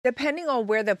Depending on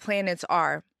where the planets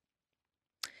are,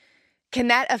 can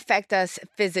that affect us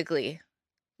physically?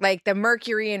 Like the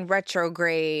Mercury in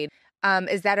retrograde,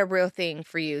 is that a real thing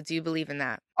for you? Do you believe in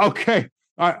that? Okay.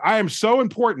 I am so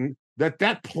important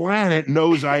that planet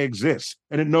knows I exist,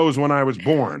 and it knows when I was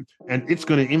born, and it's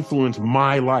going to influence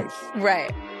my life.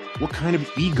 Right. What kind of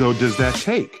ego does that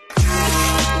take?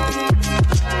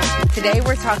 Today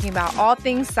we're talking about all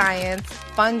things science,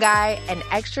 fungi, and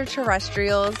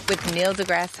extraterrestrials with Neil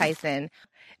deGrasse Tyson.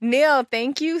 Neil,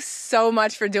 thank you so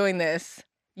much for doing this.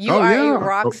 You are a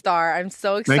rock star. I'm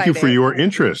so excited. Thank you for your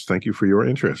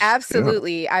interest.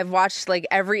 Absolutely. Yeah. I've watched like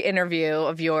every interview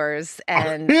of yours,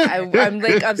 and I'm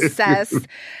like obsessed.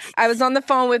 I was on the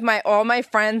phone with all my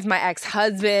friends, my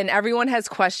ex-husband. Everyone has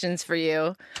questions for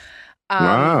you.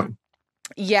 Wow.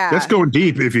 Yeah. That's going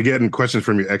deep if you're getting questions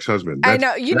from your ex-husband. I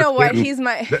know. You know what? He's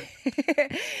my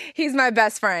he's my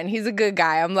best friend. He's a good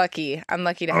guy. I'm lucky. I'm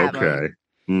lucky to have him. Okay.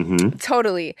 Mm-hmm.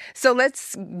 Totally. So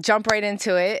let's jump right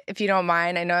into it, if you don't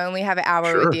mind. I know I only have an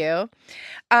hour with you.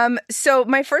 So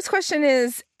my first question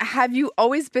is, have you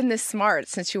always been this smart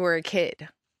since you were a kid?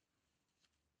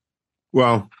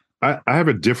 Well, I have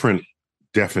a different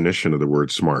definition of the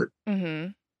word smart. Mm-hmm.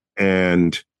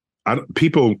 And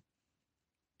people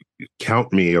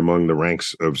count me among the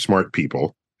ranks of smart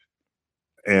people.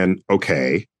 And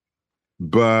okay,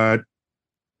 but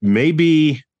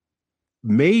maybe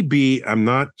I'm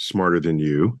not smarter than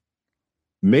you.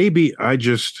 Maybe I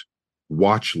just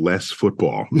watch less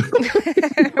football.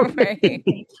 Right.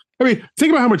 I mean,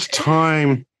 think about how much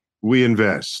time we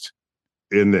invest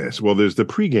in this. Well, there's the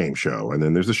pregame show, and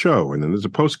then there's the show, and then there's a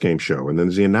postgame show, and then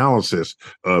there's the analysis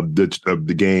of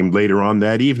the game later on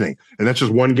that evening. And that's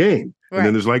just one game. Right. And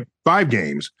then there's like 5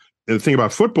 games. And the thing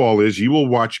about football is you will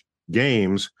watch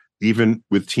games even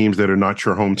with teams that are not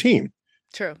your home team.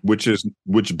 True. Which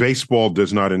baseball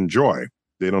does not enjoy.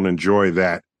 They don't enjoy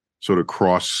that sort of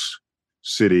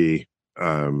cross-city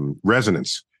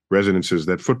resonances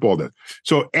that football does.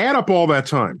 So add up all that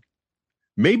time.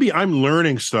 Maybe I'm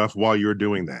learning stuff while you're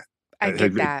doing that. I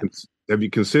get that. Have you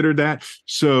considered that?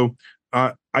 So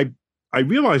I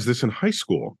realized this in high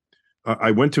school.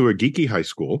 I went to a geeky high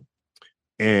school,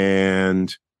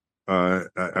 and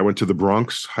I went to the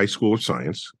Bronx High School of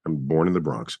Science. I'm born in the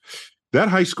Bronx. That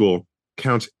high school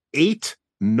counts 8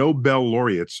 Nobel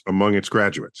laureates among its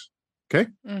graduates. Okay.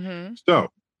 Mm-hmm. So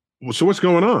what's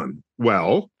going on?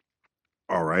 Well,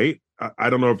 all right.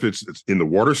 I don't know if it's in the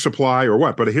water supply or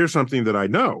what, but here's something that I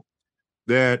know,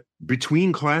 that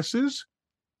between classes,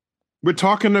 we're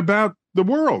talking about the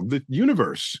world, the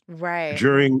universe. Right.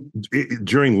 During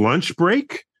lunch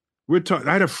break, I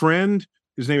had a friend,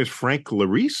 his name is Frank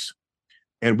Larice,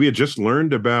 and we had just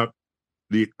learned about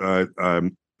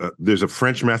there's a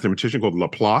French mathematician called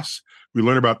Laplace. We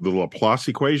learned about the Laplace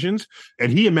equations,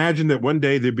 and he imagined that one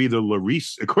day there'd be the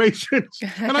Larice equations.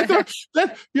 And I thought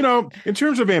that, in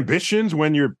terms of ambitions,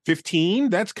 when you're 15,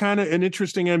 that's kind of an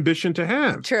interesting ambition to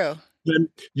have. True. Then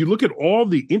you look at all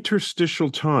the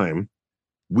interstitial time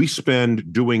we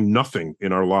spend doing nothing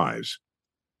in our lives.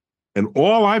 And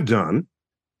all I've done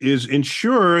is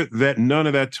ensure that none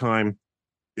of that time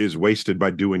is wasted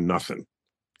by doing nothing.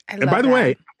 And by the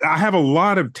way, I have a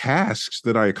lot of tasks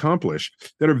that I accomplish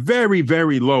that are very,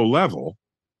 very low level.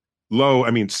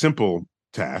 Simple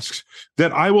tasks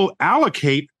that I will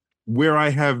allocate where I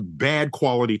have bad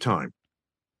quality time.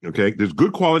 Okay. There's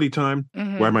good quality time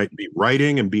where I might be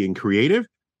writing and being creative.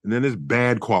 And then there's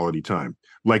bad quality time,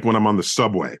 like when I'm on the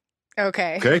subway.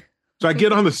 Okay. Okay. So I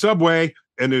get on the subway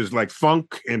and there's like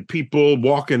funk and people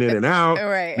walking in and out.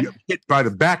 Right. You're hit by the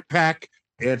backpack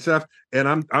and stuff, and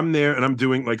I'm there, and I'm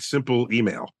doing like simple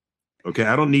email. Okay,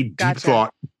 I don't need deep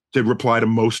thought to reply to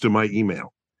most of my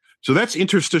email. So that's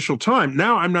interstitial time.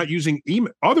 Now I'm not using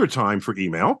other time for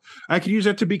email. I could use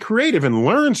that to be creative and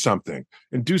learn something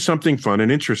and do something fun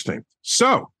and interesting.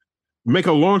 So, make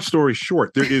a long story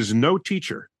short, there is no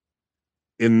teacher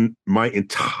in my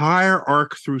entire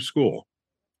arc through school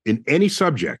in any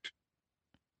subject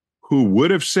who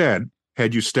would have said,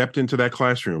 had you stepped into that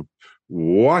classroom,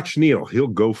 watch Neil, he'll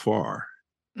go far.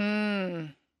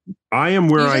 I am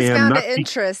where I am. You just found an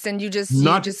interest, and you just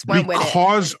went with it. Not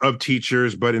because of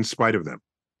teachers, but in spite of them.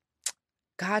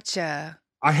 Gotcha.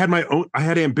 I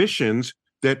had ambitions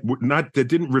that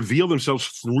didn't reveal themselves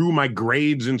through my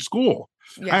grades in school.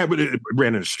 Yeah. I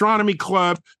ran an astronomy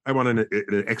club. I went on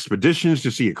expeditions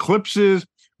to see eclipses.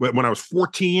 When I was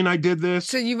 14, I did this.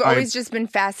 So you've always just been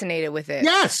fascinated with it.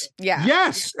 Yes. Yeah.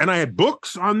 Yes. And I had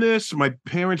books on this. My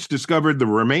parents discovered the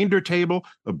remainder table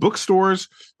of bookstores.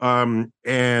 And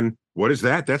what is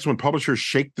that? That's when publishers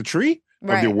shake the tree.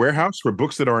 of their warehouse for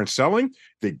books that aren't selling.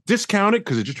 They discount it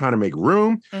because they're just trying to make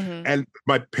room. Mm-hmm. And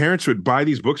my parents would buy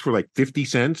these books for like 50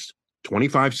 cents,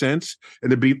 25 cents.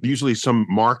 And there'd be usually some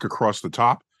mark across the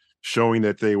top showing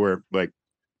that they were like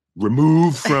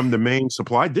removed from the main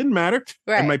supply. Didn't matter.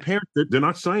 Right. And my parents, they're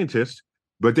not scientists,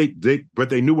 but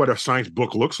they knew what a science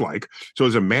book looks like. So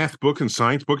as a math book and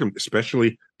science book, and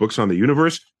especially books on the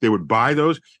universe, they would buy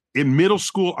those. In middle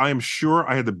school, I am sure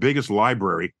I had the biggest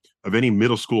library of any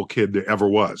middle school kid there ever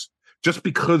was, just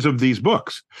because of these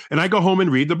books. And I go home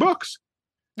and read the books.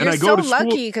 And You're I go so to school.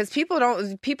 lucky because people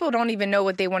don't even know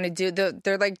what they want to do.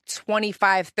 They're like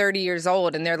 25, 30 years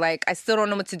old, and they're like, I still don't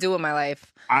know what to do with my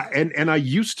life. And I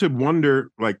used to wonder,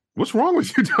 like, what's wrong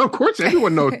with you? Of course,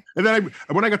 everyone knows. And then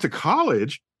when I got to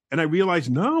college, and I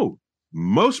realized, no,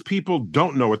 most people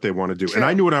don't know what they want to do. True. And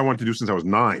I knew what I wanted to do since I was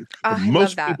 9. But I most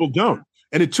love that. people don't.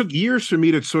 And it took years for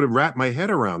me to sort of wrap my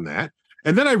head around that.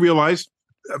 And then I realized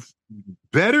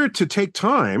better to take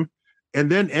time and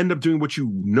then end up doing what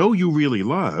you know you really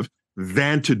love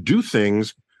than to do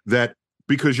things that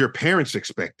because your parents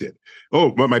expected.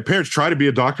 Oh, but my parents tried to be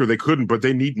a doctor, they couldn't, but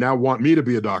they now want me to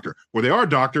be a doctor. Well, they are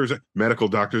doctors, medical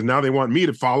doctors. Now they want me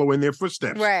to follow in their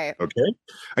footsteps. Right. Okay.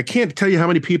 I can't tell you how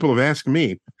many people have asked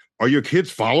me, are your kids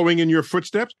following in your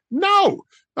footsteps? No.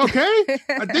 Okay.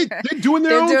 They're doing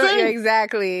their own thing.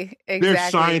 Exactly. They're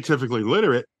scientifically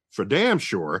literate for damn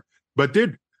sure, but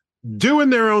they're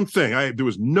doing their own thing. There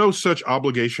was no such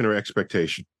obligation or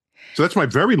expectation. So that's my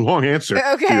very long answer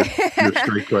to your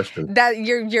straight question. That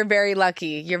you're very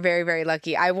lucky. You're very, very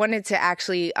lucky. I wanted to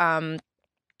actually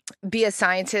be a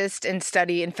scientist and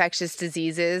study infectious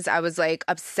diseases. I was like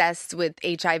obsessed with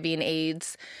HIV and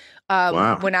AIDS.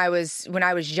 Wow. When I was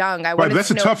young,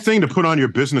 that's a tough thing to put on your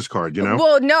business card, you know?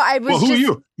 Well, no, I was. Well, who are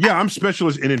you? Yeah, I'm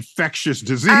specialist in infectious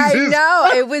diseases. I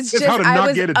know. It was just, I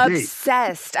was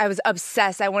obsessed. I was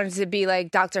obsessed. I wanted to be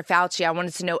like Dr. Fauci. I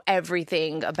wanted to know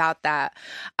everything about that.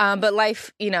 But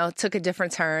life, took a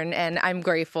different turn, and I'm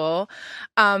grateful.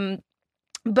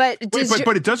 But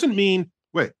it doesn't mean.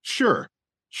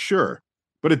 Sure,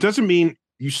 but it doesn't mean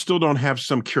you still don't have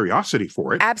some curiosity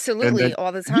for it. Absolutely,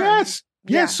 all the time. Yes.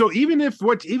 Yeah. So even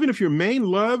if your main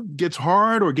love gets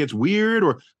hard or gets weird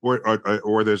or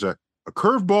there's a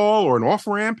curveball or an off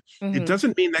ramp, mm-hmm. It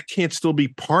doesn't mean that can't still be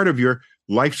part of your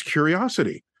life's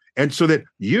curiosity. And so that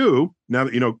now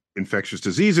that you know infectious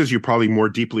diseases, you probably more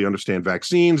deeply understand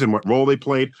vaccines and what role they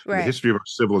played in the history of our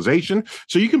civilization.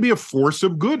 So you can be a force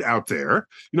of good out there,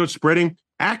 spreading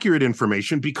accurate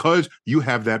information because you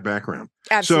have that background.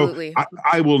 Absolutely. So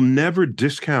I will never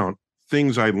discount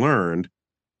things I learned,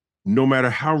 no matter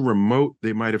how remote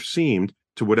they might have seemed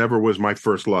to whatever was my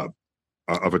first love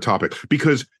of a topic,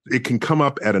 because it can come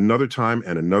up at another time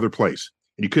and another place.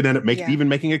 And you could end up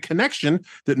making a connection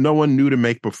that no one knew to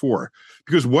make before.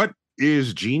 Because what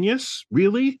is genius,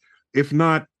 really, if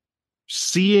not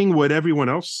seeing what everyone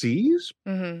else sees,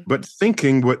 mm-hmm. but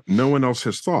thinking what no one else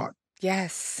has thought?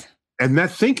 Yes. And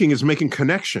that thinking is making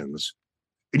connections.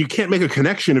 And you can't make a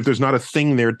connection if there's not a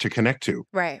thing there to connect to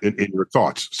in your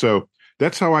thoughts. So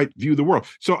that's how I view the world.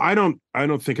 So I don't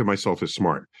think of myself as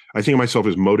smart. I think of myself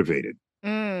as motivated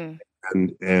and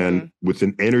with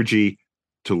an energy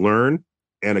to learn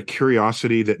and a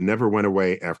curiosity that never went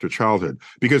away after childhood.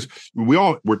 Because we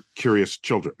all were curious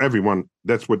children. Everyone,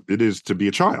 that's what it is to be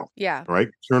a child. Yeah. Right?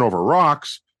 Turn over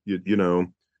rocks,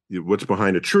 what's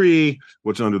behind a tree,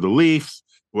 what's under the leaf,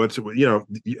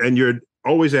 and you're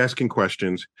always asking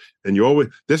questions, and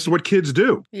this is what kids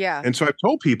do. Yeah. And so I've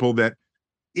told people that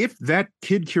if that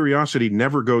kid curiosity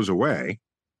never goes away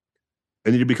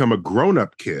and you become a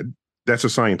grown-up kid, that's a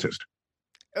scientist.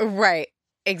 Right.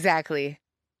 Exactly.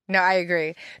 No, I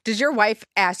agree. Does your wife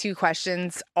ask you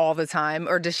questions all the time,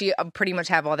 or does she pretty much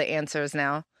have all the answers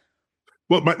now?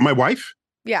 Well, my wife?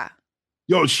 Yeah.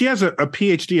 She has a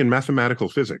PhD in mathematical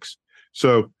physics.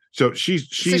 So she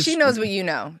knows what you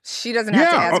know. She doesn't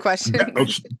have to ask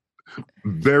questions.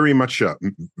 Very much so.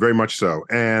 Very much so.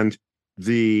 And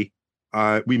we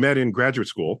met in graduate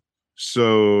school.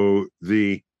 So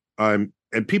and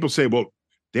people say, well,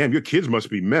 damn, your kids must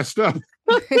be messed up.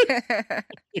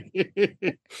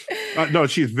 No,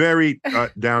 she's very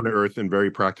down to earth and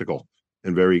very practical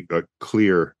and very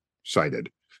clear-sighted.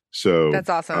 So that's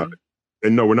awesome.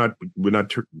 And no, we're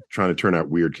not trying to turn out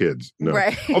weird kids. No,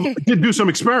 right. I did do some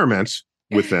experiments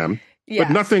with them, but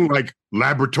nothing like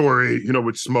laboratory,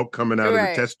 with smoke coming out of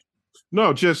the test.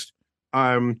 No, just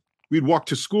we'd walk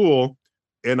to school,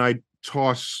 and I'd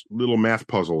toss little math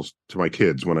puzzles to my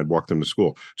kids when I'd walk them to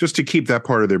school, just to keep that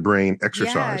part of their brain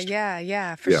exercised.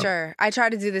 Yeah, for sure. I try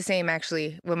to do the same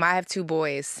actually. I have 2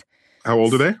 boys. How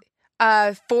old are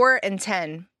they? 4 and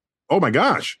 10. Oh my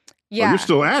gosh. Yeah. Oh, you're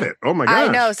still at it. Oh my gosh.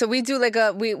 I know. So we do like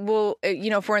we will,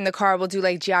 if we're in the car, we'll do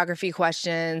like geography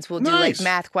questions. We'll do like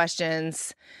math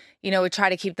questions. We try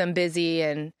to keep them busy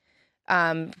and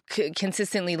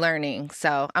consistently learning.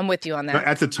 So I'm with you on that. Now,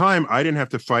 at the time, I didn't have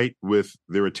to fight with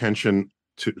their attention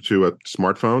to a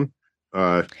smartphone.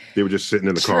 They were just sitting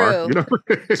in the car,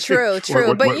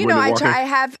 True. But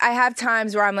I have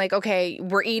times where I'm like, okay,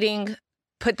 we're eating,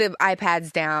 put the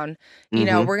iPads down.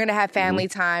 We're going to have family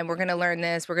time. We're going to learn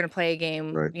this. We're going to play a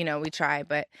game. Right. We try.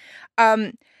 But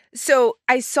so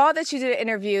I saw that you did an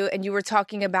interview and you were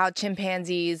talking about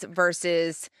chimpanzees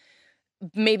versus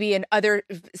maybe an other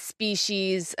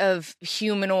species of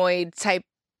humanoid type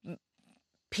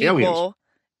people.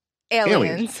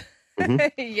 Aliens.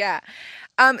 Yeah.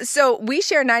 So we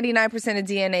share 99% of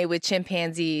DNA with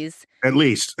chimpanzees. At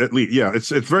least, yeah. It's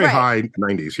very high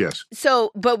 90s, yes.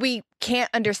 So, but we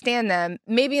can't understand them.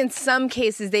 Maybe in some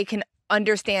cases they can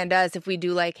understand us if we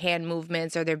do like hand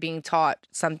movements or they're being taught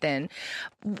something.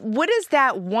 What does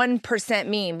that 1%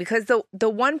 mean? Because the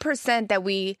 1% that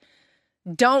we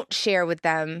don't share with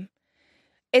them,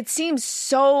 it seems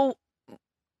so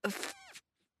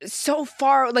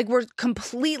far, like we're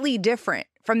completely different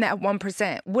from that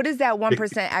 1%. What does that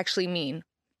 1% actually mean?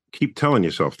 Keep telling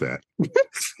yourself that.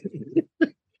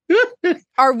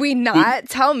 Are we not?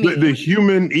 Tell me. The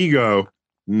human ego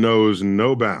knows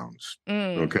no bounds.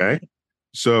 Okay?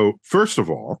 So, first of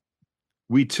all,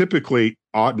 we typically,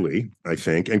 oddly, I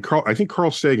think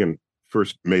Carl Sagan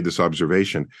first made this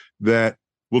observation, that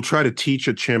we'll try to teach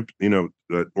a chimp,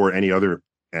 or any other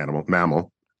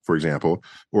mammal, for example,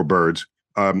 or birds.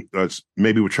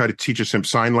 Maybe we'll try to teach a chimp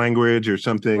sign language or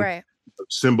something, right.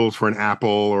 Symbols for an apple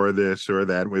or this or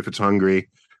that, if it's hungry.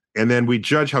 And then we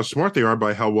judge how smart they are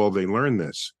by how well they learn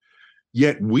this.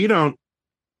 Yet we don't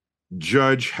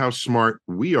judge how smart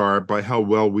we are by how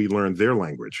well we learn their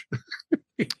language.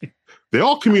 They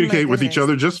all communicate with each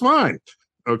other just fine.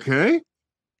 Okay?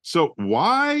 So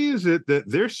why is it that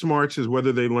their smarts is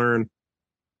whether they learn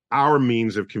our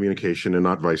means of communication and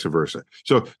not vice versa?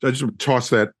 So I just toss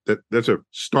that's a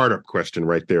startup question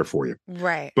right there for you.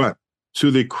 Right. But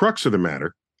to the crux of the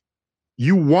matter,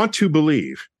 you want to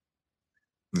believe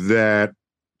that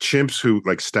chimps who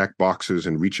like stack boxes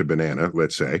and reach a banana,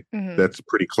 let's say, that's a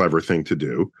pretty clever thing to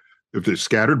do. If there's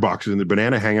scattered boxes and the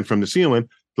banana hanging from the ceiling,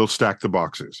 they'll stack the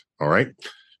boxes. All right.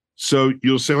 So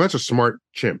you'll say, well, that's a smart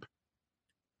chimp.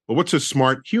 Well, what's a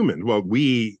smart human? Well,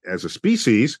 we as a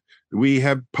species, we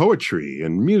have poetry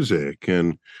and music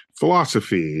and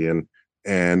philosophy and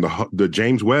the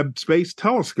James Webb Space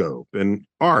Telescope and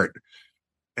art.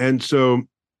 And so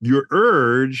your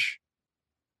urge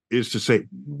is to say,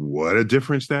 what a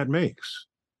difference that makes.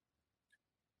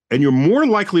 And you're more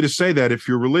likely to say that if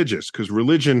you're religious, because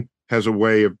religion has a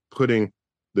way of putting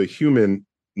the human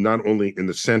not only in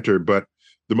the center, but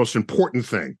the most important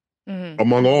thing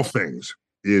among all things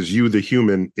is you, the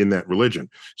human, in that religion.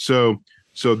 So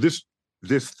this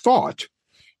thought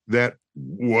that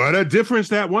what a difference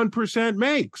that 1%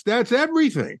 makes, that's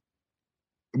everything.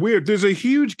 There's a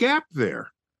huge gap there.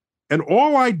 And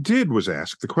all I did was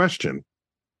ask the question,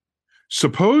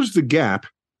 suppose the gap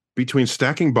between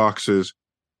stacking boxes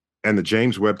and the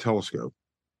James Webb Telescope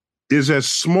is as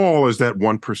small as that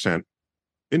 1%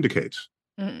 indicates.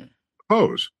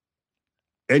 Suppose.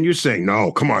 And you're saying,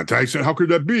 no, come on, Tyson, how could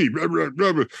that be?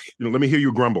 Let me hear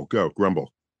you grumble. Go,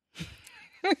 grumble.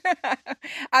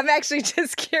 I'm actually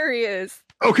just curious.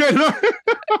 Okay. No.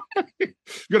 You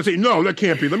got to say, no, that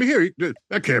can't be. Let me hear you.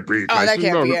 That can't be. Oh, that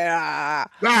can't be.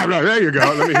 No, there you go.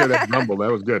 Let me hear that grumble.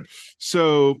 That was good.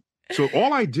 So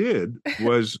all I did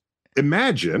was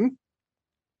imagine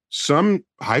some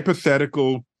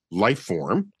hypothetical life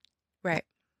form, right,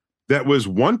 that was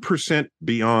 1%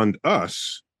 beyond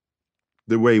us,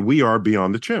 the way we are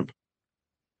beyond the chimp.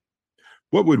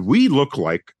 What would we look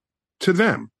like to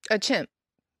them? A chimp.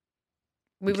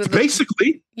 We would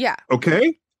basically. Yeah.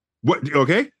 Okay. What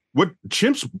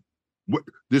chimps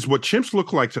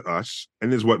look like to us,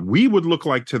 and is what we would look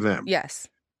like to them. Yes.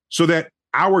 So that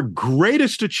our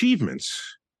greatest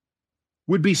achievements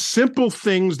would be simple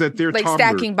things that they're like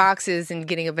stacking boxes and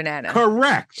getting a banana.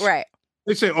 Correct. Right.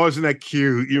 They say, oh, isn't that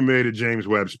cute? You made a James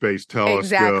Webb Space Telescope.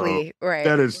 Exactly. Right.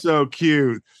 That is so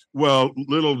cute. Well,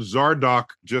 little Zardock,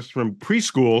 just from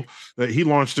preschool, he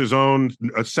launched his own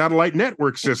satellite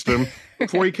network system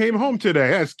before he came home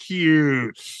today. That's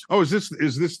cute. Oh, is this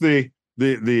the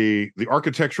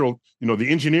architectural, the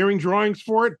engineering drawings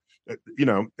for it?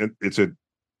 It's a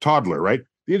toddler, right?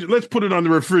 Let's put it on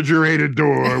the refrigerated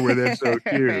door where that's so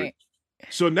cute. Right.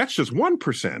 So that's just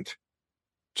 1%.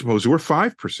 Suppose we're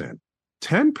 5%,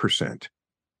 10%.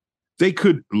 They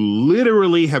could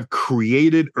literally have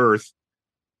created Earth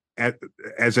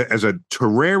as a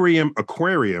terrarium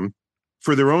aquarium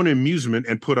for their own amusement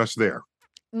and put us there.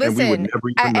 Listen, and we would never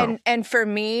even know. And for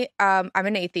me, I'm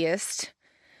an atheist,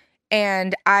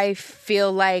 and I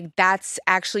feel like that's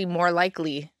actually more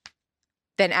likely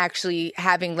than actually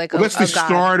having like that's the God.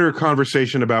 Starter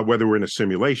conversation about whether we're in a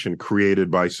simulation created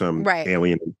by some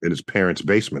alien in his parents'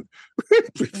 basement.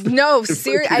 No,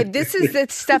 seriously, this is the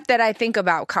stuff that I think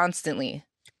about constantly.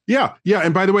 Yeah.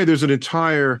 And by the way, there's an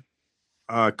entire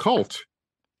cult,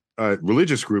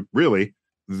 religious group, really,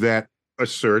 that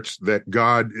asserts that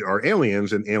God are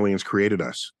aliens and aliens created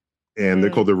us. And they're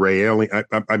called the Raelians.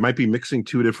 I might be mixing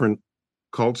two different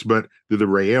cults, but they're the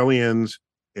Raelians,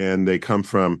 and they come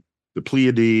from the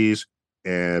Pleiades,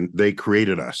 and they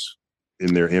created us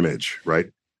in their image, right?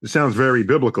 It sounds very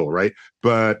biblical, right?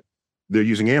 But they're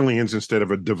using aliens instead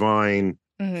of a divine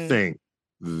thing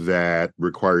that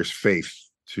requires faith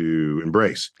to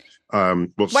embrace. I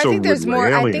think there's more.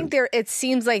 I think it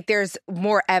seems like there's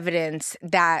more evidence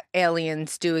that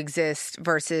aliens do exist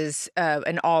versus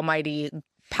an almighty,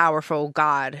 powerful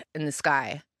God in the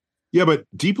sky. Yeah, but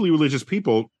deeply religious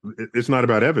people, it's not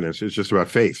about evidence. It's just about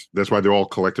faith. That's why they're all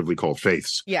collectively called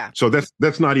faiths. Yeah. So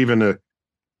that's not even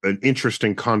an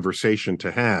interesting conversation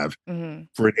to have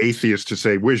for an atheist to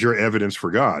say, "Where's your evidence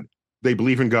for God?" They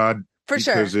believe in God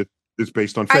because it's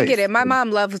based on faith. I get it. My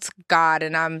mom loves God,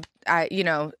 and I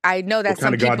know that what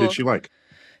kind of God did she like?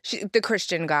 The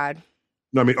Christian God.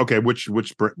 No, I mean, okay, which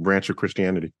branch of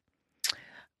Christianity?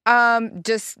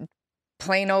 Just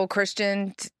plain old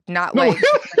Christian, not like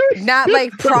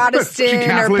Protestant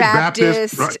Catholic, or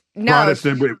Baptist. No,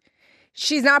 Protestant.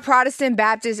 She's not Protestant,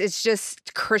 Baptist. It's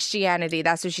just Christianity.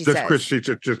 That's what she says.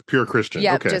 Christian, just pure Christian.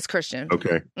 Yeah, okay. Just Christian.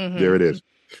 Okay, there it is.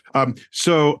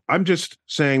 So I'm just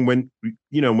saying, when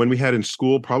we had in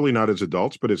school, probably not as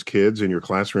adults, but as kids in your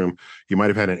classroom, you might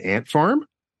have had an ant farm,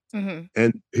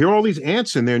 and here are all these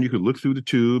ants in there, and you could look through the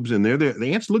tubes, and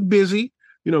the ants look busy,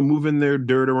 moving their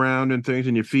dirt around and things,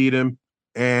 and you feed them.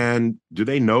 And do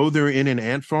they know they're in an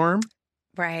ant farm?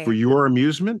 Right. For your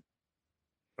amusement?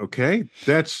 Okay.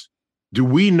 Do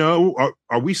we know,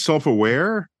 are we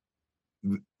self-aware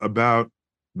about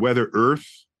whether Earth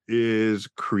is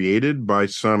created by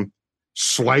some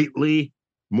slightly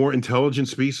more intelligent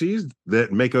species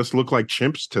that make us look like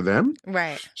chimps to them?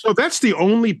 Right. So that's the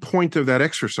only point of that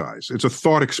exercise. It's a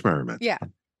thought experiment. Yeah.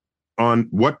 On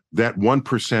what that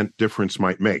 1% difference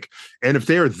might make. And if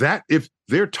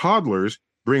their toddlers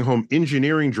bring home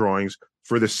engineering drawings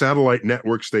for the satellite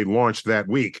networks they launched that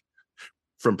week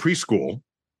from preschool,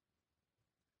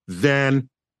 then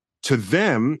to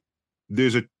them,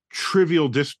 there's a trivial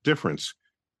difference,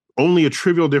 only a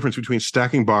trivial difference between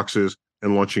stacking boxes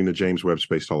and launching the James Webb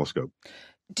Space Telescope.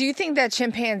 Do you think that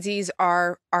chimpanzees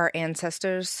are our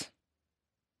ancestors?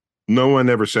 No one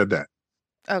ever said that.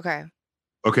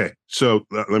 Okay, so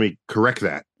let me correct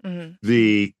that.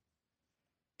 The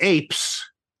apes,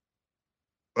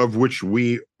 of which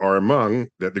we are among,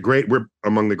 we're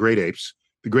among the great apes.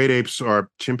 The great apes are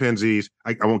chimpanzees.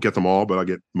 I won't get them all, but I'll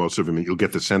get most of them, and you'll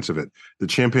get the sense of it. The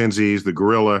chimpanzees, the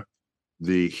gorilla,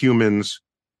 the humans,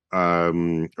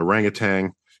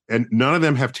 orangutan, and none of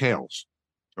them have tails.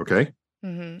 Okay?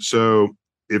 So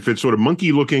if it's sort of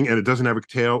monkey looking and it doesn't have a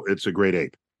tail, it's a great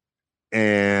ape.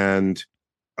 And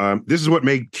this is what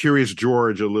made Curious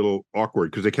George a little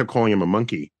awkward, because they kept calling him a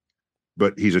monkey,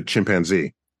 but he's a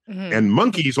chimpanzee. And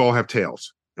monkeys all have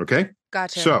tails. Okay?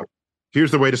 Gotcha. So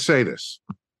here's the way to say this.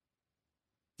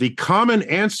 The common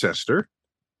ancestor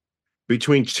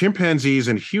between chimpanzees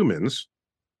and humans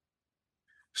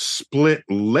split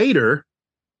later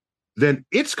than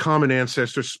its common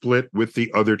ancestor split with the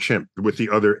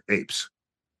other apes.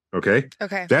 Okay?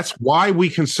 Okay. That's why we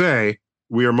can say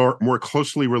we are more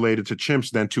closely related to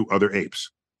chimps than to other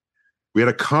apes. We had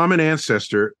a common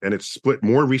ancestor, and it split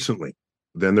more recently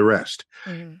than the rest.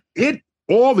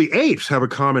 All the apes have a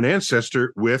common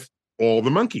ancestor with all the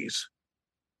monkeys.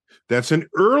 That's an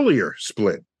earlier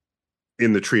split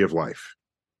in the tree of life.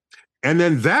 And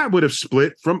then that would have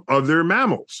split from other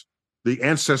mammals, the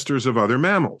ancestors of other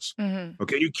mammals.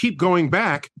 Okay, you keep going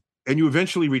back, and you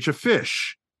eventually reach a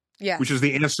fish, which is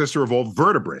the ancestor of all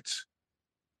vertebrates,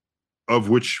 of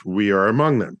which we are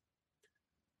among them.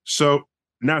 So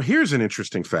now here's an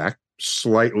interesting fact,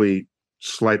 slight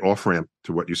off-ramp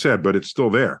to what you said, but it's still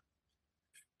there.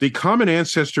 The common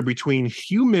ancestor between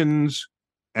humans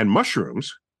and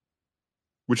mushrooms,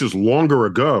 which is longer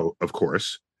ago, of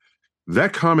course,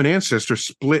 that common ancestor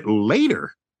split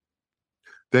later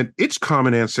than its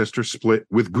common ancestor split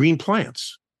with green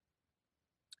plants,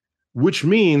 which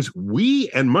means we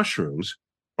and mushrooms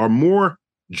are more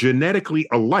genetically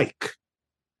alike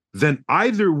than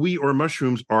either we or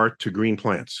mushrooms are to green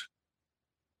plants.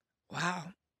 Wow.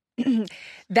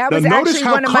 That was actually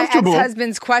one of my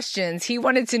ex-husband's questions. He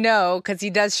wanted to know, because he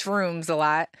does shrooms a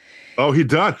lot. Oh, he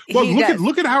does. Well,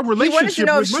 look at how relationship. He wanted to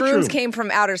know if mushrooms came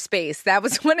from outer space. That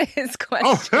was one of his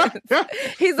questions. Oh, yeah.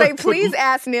 He's like, please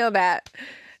ask Neil that.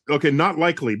 Okay, not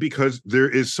likely, because there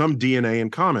is some DNA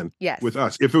in common with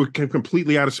us. If it came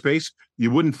completely out of space, you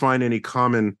wouldn't find any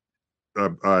common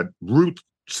root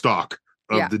stock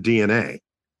of the DNA.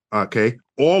 Okay,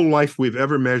 all life we've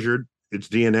ever measured, its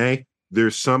DNA,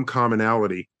 there's some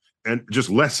commonality, and just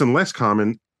less and less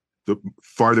common the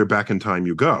farther back in time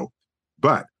you go.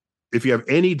 But if you have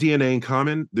any DNA in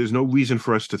common, there's no reason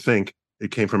for us to think it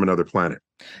came from another planet.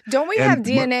 Don't we have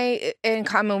DNA in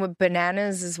common with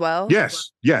bananas as well?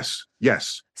 Yes.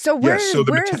 So where is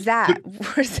that?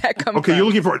 Where's that come from? Okay, you're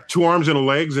looking for 2 arms and a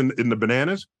legs in the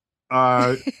bananas?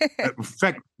 In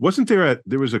fact, wasn't there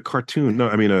was a cartoon,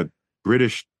 a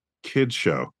British kids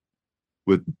show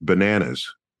with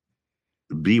bananas,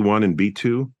 B1 and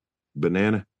B2,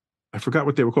 banana. I forgot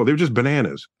what they were called. They were just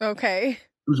bananas. Okay.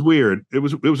 It was weird. It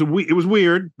was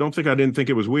weird. Don't think I didn't think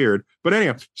it was weird. But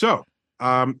anyhow, so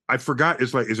I forgot.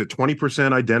 Is it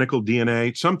 20% identical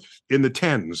DNA? Some in the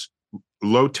tens,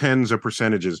 low tens of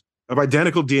percentages of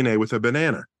identical DNA with a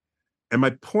banana. And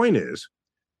my point is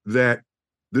that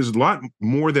there's a lot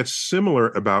more that's similar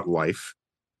about life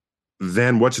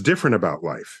than what's different about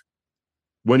life.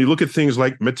 When you look at things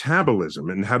like metabolism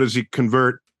and how does it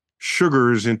convert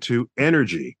sugars into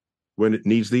energy when it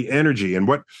needs the energy, and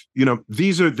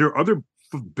there are other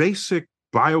basic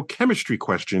biochemistry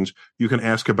questions you can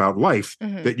ask about life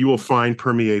that you will find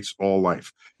permeates all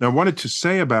life. Now, what I wanted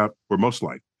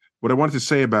to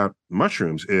say about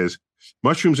mushrooms is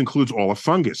mushrooms includes all of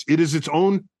fungus. It is its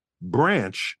own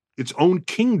branch, its own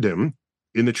kingdom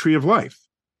in the tree of life.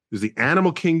 There's the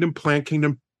animal kingdom, plant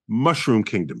kingdom, mushroom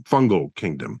kingdom, fungal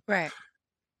kingdom. Right.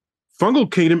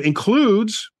 Fungal kingdom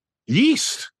includes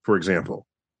yeast, for example.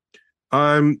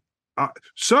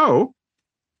 So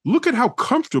look at how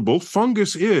comfortable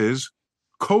fungus is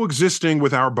coexisting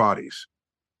with our bodies.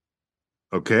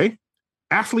 Okay?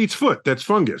 Athlete's foot, that's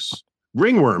fungus.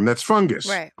 Ringworm, that's fungus.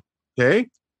 Right. Okay?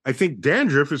 I think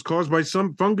dandruff is caused by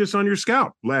some fungus on your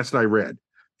scalp, last I read.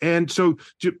 And so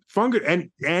fungus,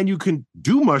 and you can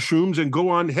do mushrooms and go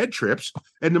on head trips,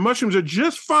 and the mushrooms are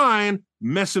just fine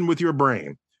messing with your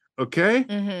brain. Okay?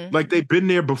 Mm-hmm. Like they've been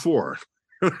there before.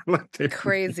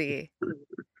 Crazy.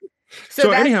 So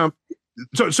anyhow,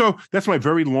 so that's my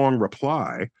very long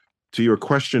reply to your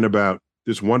question about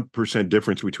this 1%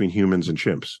 difference between humans and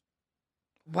chimps.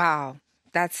 Wow.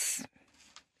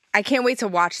 I can't wait to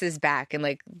watch this back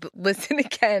and listen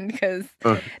again, because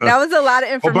that was a lot of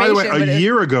information. Oh, by the way, a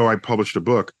year ago, I published a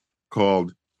book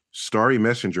called Starry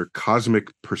Messenger, Cosmic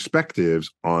Perspectives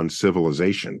on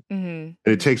Civilization. Mm-hmm. And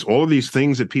it takes all of these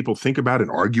things that people think about and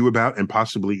argue about and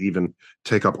possibly even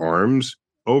take up arms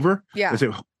over. Yeah. And say,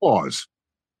 pause.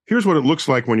 Here's what it looks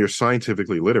like when you're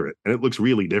scientifically literate. And it looks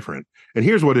really different. And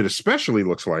here's what it especially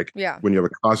looks like when you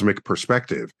have a cosmic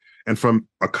perspective. And from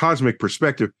a cosmic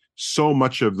perspective, so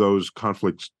much of those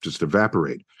conflicts just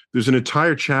evaporate. There's an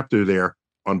entire chapter there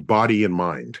on body and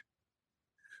mind,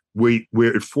 where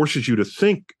it forces you to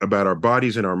think about our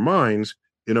bodies and our minds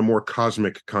in a more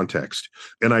cosmic context.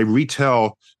 And I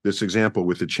retell this example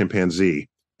with the chimpanzee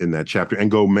in that chapter and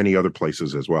go many other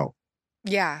places as well.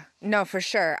 Yeah, no, for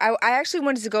sure. I actually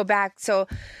wanted to go back. So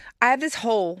I have this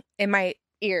hole in my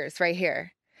ears right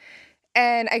here.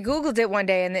 And I Googled it one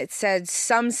day, and it said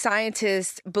some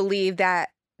scientists believe that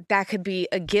could be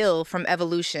a gill from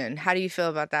evolution. How do you feel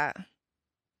about that?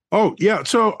 Oh, yeah.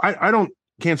 So I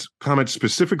can't comment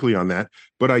specifically on that,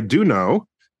 but I do know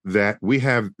that we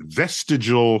have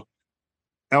vestigial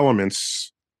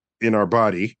elements in our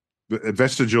body,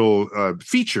 vestigial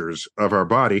features of our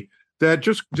body that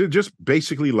just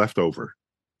basically left over.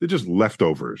 They're just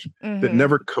leftovers that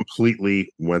never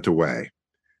completely went away.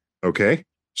 Okay?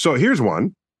 So here's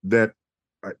one that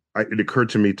it occurred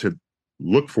to me to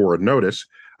look for and notice.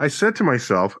 I said to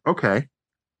myself, okay,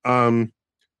 the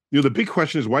big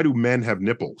question is, why do men have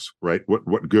nipples, right?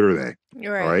 What good are they?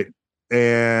 Right. All right.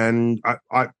 And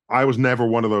I was never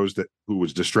one of those who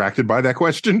was distracted by that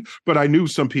question, but I knew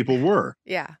some people were.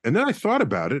 Yeah. And then I thought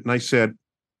about it and I said,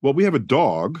 well, we have a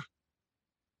dog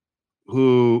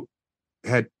who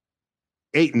had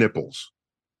 8 nipples.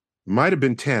 Might have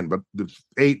been 10, but the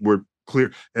 8 were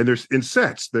clear. And there's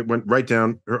insets that went right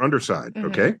down her underside. Mm-hmm.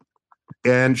 Okay.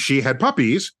 And she had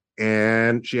puppies,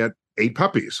 and she had 8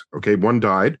 puppies. Okay. 1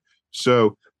 died.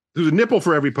 So there's a nipple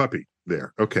for every puppy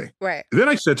there. Okay. Right. And then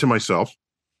I said to myself,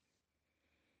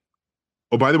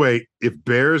 Oh, by the way, if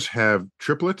bears have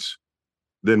triplets,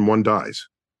 then one dies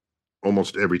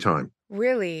almost every time.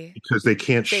 Really? Because they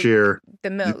can't share the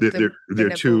milk, the they're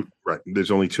nipple. two, right?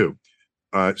 There's only two.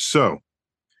 So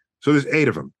there's 8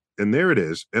 of them, and there it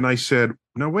is. And I said,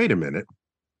 now wait a minute.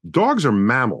 Dogs are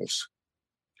mammals.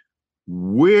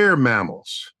 We're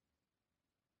mammals.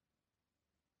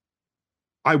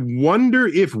 I wonder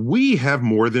if we have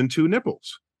more than 2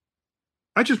 nipples.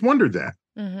 I just wondered that.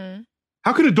 Mm-hmm.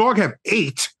 How could a dog have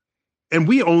 8 and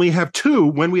we only have 2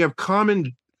 when we have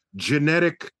common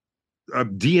genetic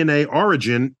DNA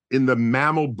origin in the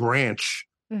mammal branch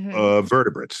of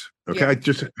vertebrates? Okay, I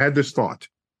just had this thought.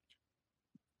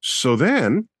 So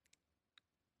then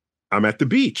I'm at the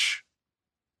beach,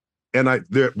 and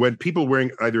when people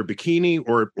wearing either a bikini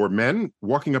or men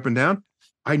walking up and down,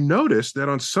 I noticed that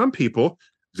on some people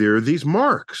there are these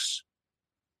marks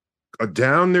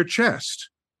down their chest.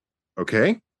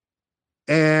 Okay,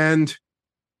 and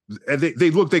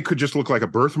they could just look like a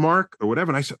birthmark or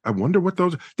whatever. And I said, I wonder what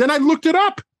those. Then I looked it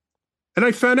up, and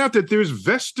I found out that there's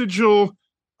vestigial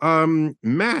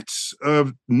mats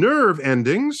of nerve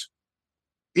endings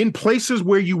in places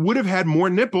where you would have had more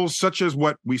nipples, such as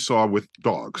what we saw with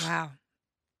dogs. Wow.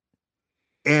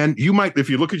 And you might, if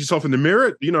you look at yourself in the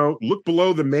mirror, look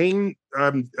below the main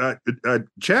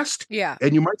chest,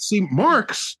 and you might see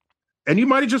marks, and you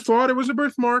might have just thought it was a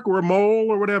birthmark or a mole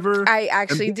or whatever. I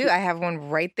actually do. I have one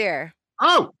right there.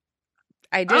 Oh,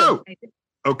 I do. Oh,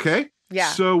 okay. Yeah.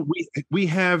 So we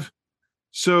have,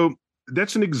 so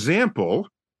that's an example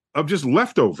of just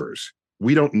leftovers.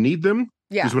 We don't need them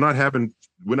because we're not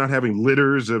having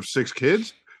litters of 6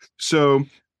 kids. So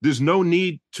there's no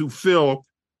need to fill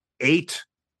eight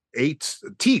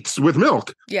teats with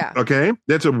milk. Yeah. Okay.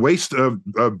 That's a waste of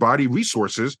body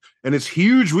resources. And it's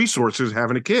huge resources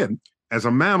having a kid as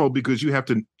a mammal, because you have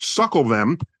to suckle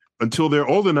them until they're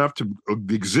old enough to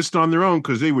exist on their own,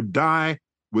 because they would die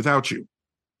without you.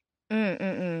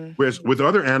 Whereas with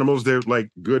other animals, they're like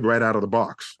good right out of the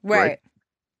box. Right.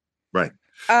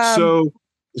 So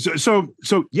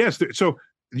yes. So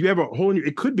you have a whole,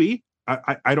 it could be,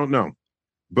 I don't know,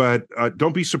 but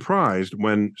don't be surprised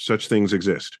when such things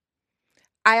exist.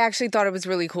 I actually thought it was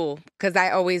really cool, because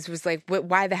I always was like,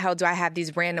 why the hell do I have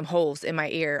these random holes in my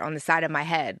ear on the side of my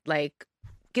head? Like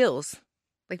gills,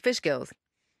 like fish gills.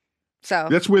 So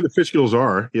that's where the fish gills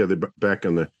are. Yeah. They're back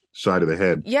on the side of the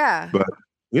head. Yeah. But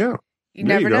yeah. You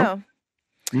never know.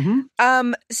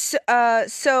 Mm-hmm.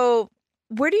 So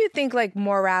where do you think like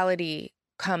morality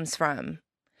comes from?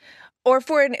 Or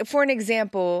for an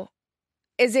example,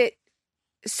 is it,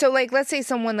 so like, let's say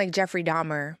someone like Jeffrey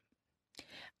Dahmer,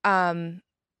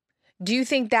 do you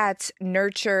think that's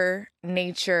nurture,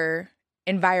 nature,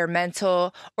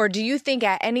 environmental, or do you think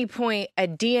at any point a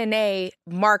DNA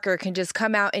marker can just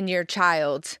come out in your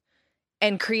child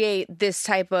and create this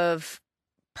type of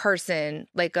person,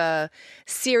 like a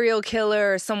serial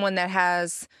killer or someone that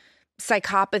has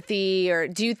psychopathy? Or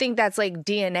do you think that's like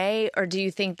DNA, or do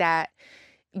you think that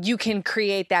you can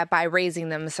create that by raising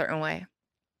them a certain way?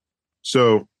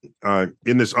 So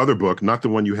in this other book, not the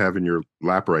one you have in your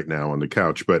lap right now on the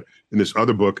couch, but in this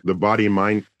other book, the Body and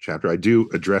Mind chapter, I do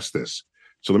address this.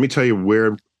 So let me tell you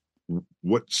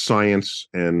what science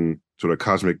and sort of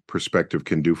cosmic perspective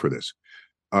can do for this.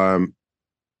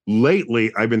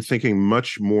 Lately, I've been thinking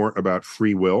much more about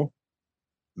free will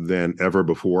than ever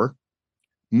before.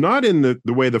 Not in the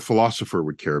way the philosopher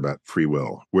would care about free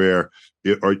will, where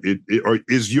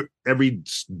every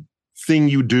thing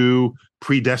you do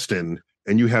predestined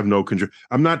and you have no control.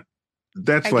 I'm not.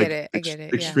 That's I like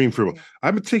extreme free will.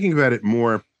 I've been thinking about it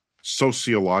more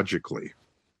sociologically.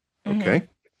 Okay,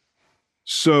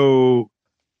 so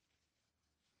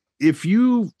if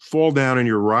you fall down and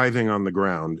you're writhing on the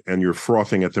ground and you're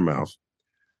frothing at the mouth,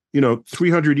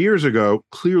 300 years ago,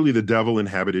 clearly the devil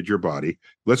inhabited your body.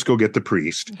 Let's go get the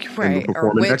priest and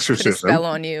perform an exorcism. Put a spell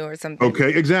on you or something. Okay,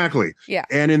 exactly. Yeah.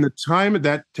 And in the time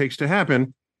that takes to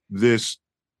happen, this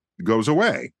goes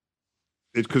away.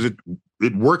 Because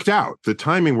it worked out. The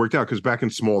timing worked out, because back in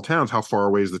small towns, how far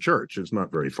away is the church? It's not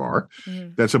very far.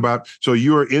 So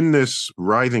you are in this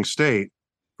writhing state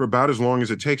for about as long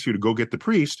as it takes you to go get the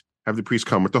priest, have the priest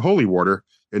come with the holy water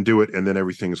and do it, and then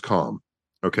everything is calm.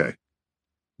 Okay.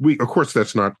 Of course,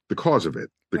 that's not the cause of it.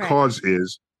 The cause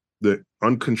is the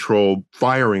uncontrolled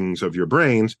firings of your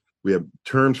brains. We have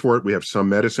terms for it. We have some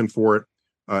medicine for it.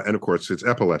 And of course, it's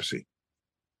epilepsy.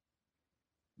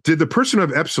 Did the person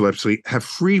of epilepsy have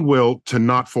free will to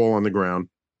not fall on the ground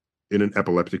in an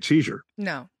epileptic seizure?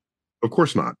 No. Of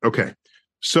course not. Okay.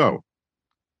 So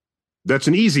that's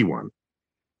an easy one.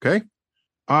 Okay.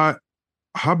 How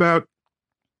about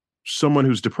someone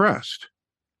who's depressed?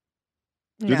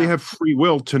 Do they No. have free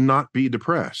will to not be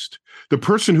depressed? The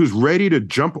person who's ready to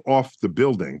jump off the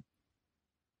building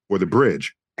or the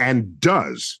bridge and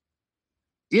does,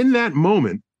 in that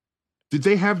moment, did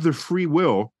they have the free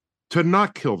will to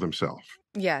not kill themselves?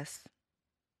 Yes.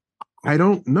 I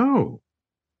don't know.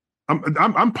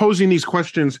 I'm posing these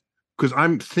questions because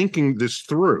I'm thinking this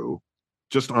through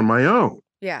just on my own.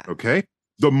 Yeah. Okay.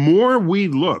 The more we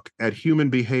look at human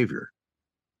behavior,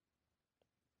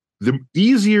 the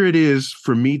easier it is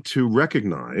for me to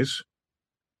recognize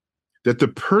that the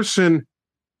person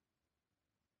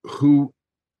who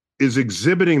is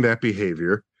exhibiting that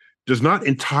behavior does not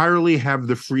entirely have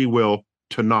the free will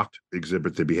to not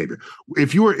exhibit the behavior.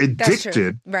 If you are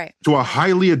addicted to a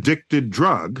highly addicted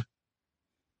drug,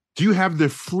 do you have the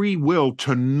free will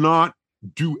to not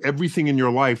do everything in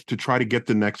your life to try to get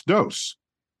the next dose?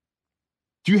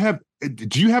 Do you have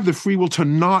the free will to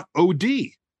not OD?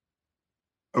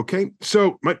 Okay,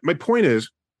 so my point is,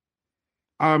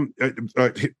 an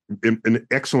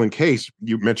excellent case.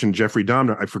 You mentioned Jeffrey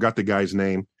Dahmer. I forgot the guy's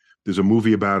name. There's a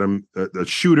movie about him, a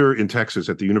shooter in Texas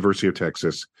at the University of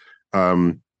Texas.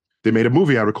 They made a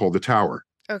movie out of it called The Tower.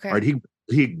 Okay. Right?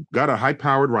 He got a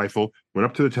high-powered rifle, went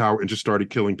up to the tower, and just started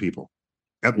killing people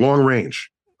at long range.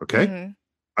 Okay? Mm-hmm.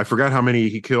 I forgot how many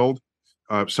he killed,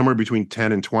 somewhere between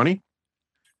 10 and 20.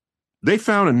 They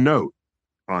found a note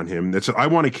on him that said, I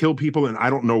want to kill people, and I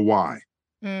don't know why.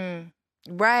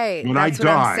 Right. That's what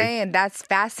I'm saying. That's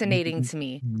fascinating to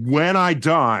me. When I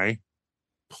die,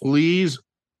 please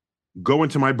go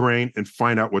into my brain and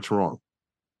find out what's wrong.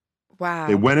 Wow.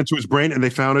 They went into his brain and they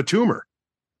found a tumor.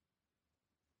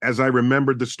 As I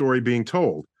remembered the story being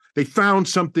told, they found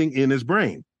something in his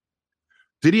brain.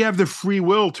 Did he have the free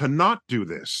will to not do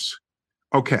this?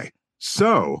 Okay.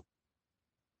 So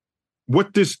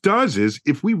what this does is,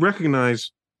 if we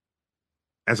recognize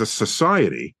as a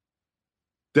society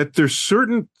that there's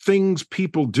certain things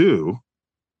people do,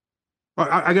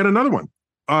 I got another one.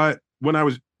 When I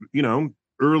was,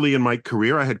 early in my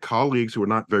career, I had colleagues who were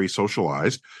not very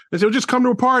socialized. They said, well, just come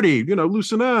to a party,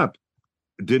 loosen up.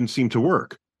 It didn't seem to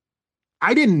work.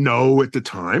 I didn't know at the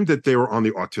time that they were on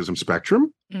the autism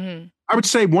spectrum. Mm-hmm. I would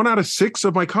say 1 out of 6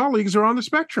 of my colleagues are on the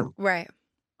spectrum. Right.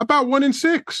 About 1 in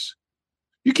 6.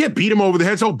 You can't beat them over the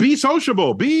head. So be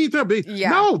sociable. Yeah.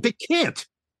 No, they can't.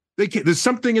 They can't. There's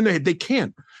something in their head. They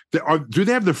can't. Do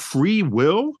they have the free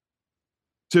will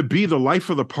to be the life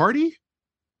of the party?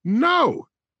 No.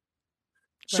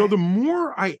 So the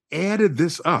more I added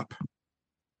this up,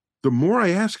 the more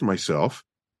I asked myself,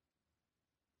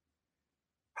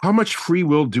 how much free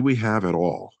will do we have at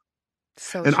all?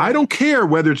 And I don't care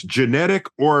whether it's genetic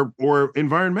or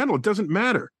environmental. It doesn't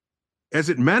matter. As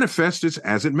it manifests, it's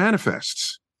as it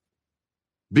manifests.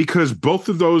 Because both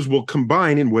of those will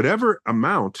combine in whatever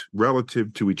amount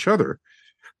relative to each other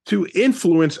to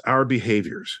influence our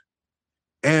behaviors.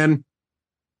 And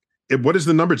what is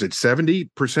the numbers? It's 70%,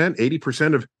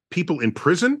 80% of people in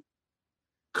prison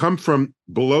come from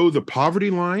below the poverty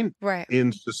line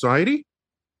in society.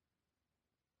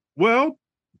 Well,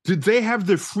 did they have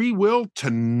the free will to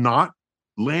not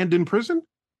land in prison?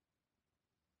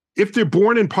 If they're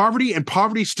born in poverty and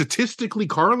poverty statistically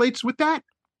correlates with that?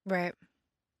 Right.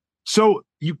 So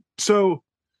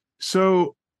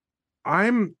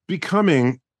I'm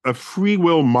becoming a free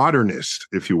will modernist,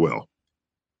 if you will.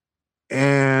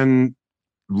 And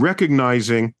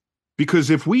recognizing, because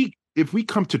if we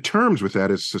come to terms with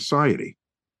that as society,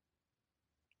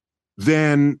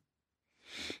 then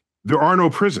there are no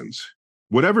prisons.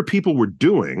 Whatever people were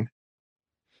doing,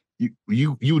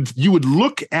 you would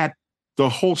look at the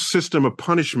whole system of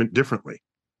punishment differently.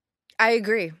 I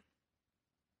agree.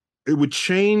 It would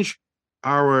change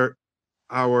our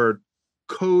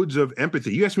codes of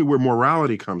empathy. You asked me where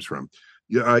morality comes from.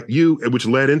 Which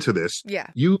led into this. Yeah.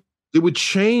 It would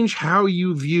change how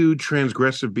you view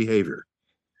transgressive behavior.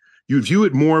 You view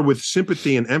it more with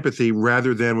sympathy and empathy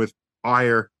rather than with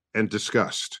ire and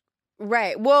disgust.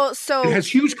 Right. Well, so it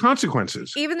has huge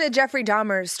consequences. Even the Jeffrey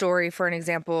Dahmer story, for an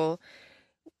example,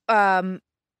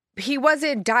 he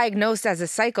wasn't diagnosed as a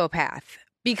psychopath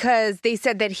because they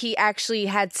said that he actually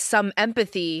had some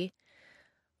empathy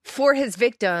for his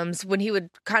victims when he would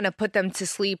kind of put them to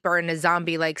sleep or in a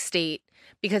zombie-like state,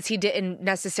 because he didn't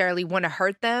necessarily want to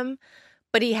hurt them,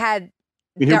 but he had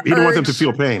he didn't want them to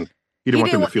feel pain. He didn't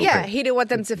want them to feel pain. Yeah, he didn't want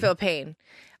them to feel pain.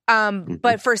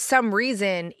 But for some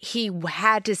reason, he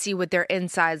had to see what their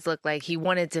insides looked like. He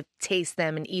wanted to taste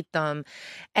them and eat them.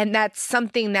 And that's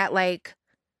something that,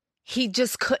 he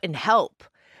just couldn't help.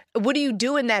 What do you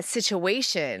do in that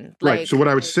situation? Right. So what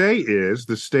I would say is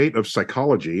the state of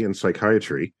psychology and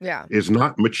psychiatry is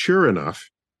not mature enough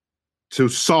to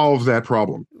solve that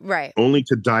problem, Right. only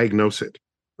to diagnose it.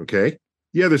 Okay.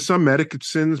 Yeah, there's some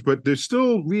medicines, but they're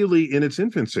still really in its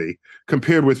infancy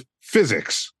compared with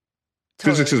physics.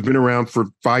 Totally. Physics has been around for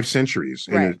 5 centuries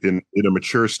right. in a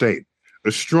mature state.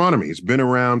 Astronomy has been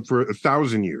around for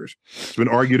 1,000 years. It's been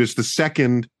argued as the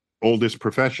second oldest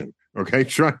profession. Okay.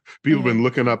 People have been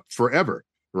looking up forever.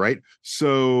 Right.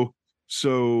 So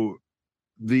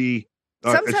the,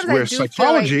 sometimes where I do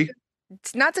psychology, feel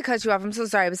like, not to cut you off, I'm so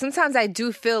sorry, but sometimes I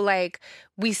do feel like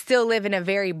we still live in a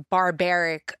very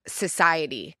barbaric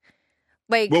society.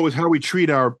 Like, well, with how we treat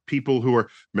our people who are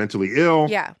mentally ill,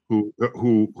 yeah, who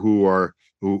are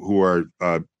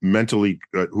mentally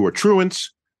who are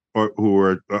truants, or who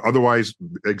are otherwise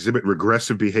exhibit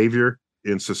regressive behavior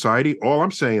in society. All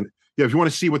I'm saying, yeah, if you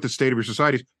want to see what the state of your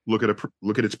society is, look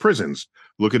at its prisons,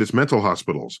 look at its mental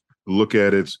hospitals, look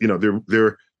at its,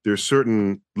 there's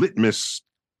certain litmus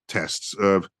tests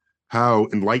of how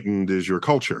enlightened is your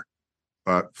culture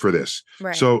for this.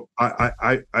 right. So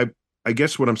I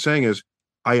guess what I'm saying is,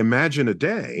 I imagine a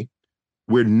day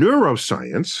where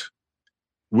neuroscience,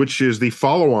 which is the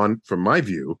follow-on, from my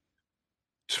view,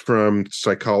 from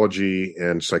psychology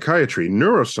and psychiatry,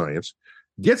 neuroscience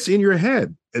gets in your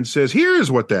head and says, here's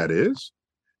what that is.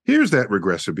 Here's that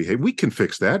regressive behavior. We can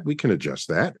fix that. We can adjust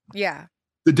that. Yeah.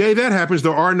 The day that happens,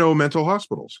 there are no mental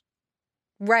hospitals.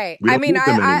 Right. I mean,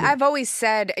 I've always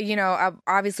said,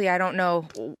 obviously I don't know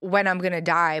when I'm going to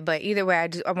die, but either way,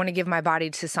 I want to give my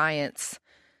body to science.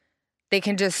 They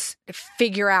can just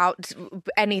figure out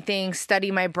anything,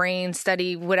 study my brain,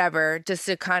 study whatever, just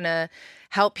to kind of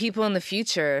help people in the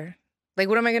future. Like,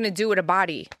 what am I going to do with a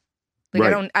body? Like,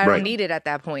 I don't need it at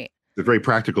that point. It's very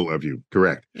practical of you.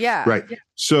 Correct. Yeah. Right. Yeah.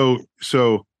 So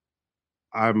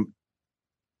I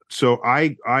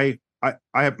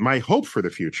have, my hope for the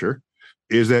future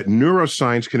is that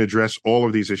neuroscience can address all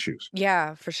of these issues.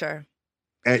 Yeah, for sure.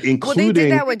 Including, well, they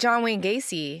did that with John Wayne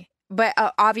Gacy. But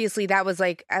obviously that was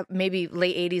like maybe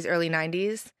late 80s, early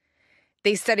 90s.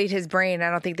 They studied his brain. I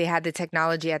don't think they had the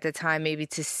technology at the time maybe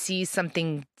to see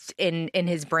something in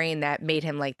his brain that made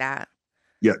him like that.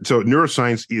 Yeah. So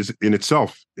neuroscience is in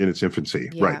itself in its infancy.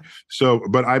 Yeah. Right. So,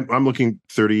 but I'm looking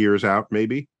 30 years out,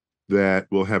 maybe, that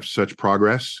we'll have such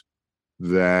progress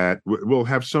that we'll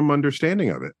have some understanding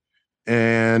of it.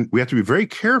 And we have to be very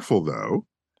careful, though,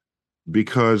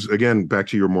 because, again, back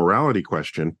to your morality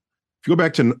question, if you go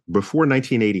back to before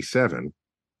 1987,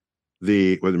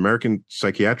 the American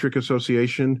Psychiatric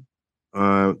Association,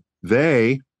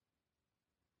 they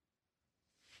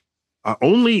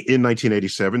only in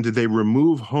 1987 did they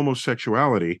remove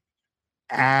homosexuality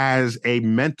as a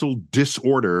mental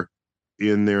disorder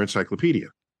in their encyclopedia.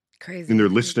 Crazy. In their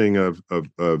listing of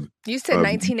you said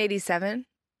 1987?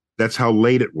 That's how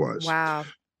late it was. Wow.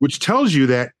 Which tells you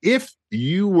that if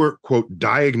you were, quote,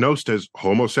 diagnosed as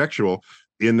homosexual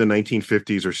in the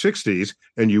 1950s or 60s,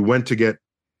 and you went to get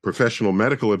professional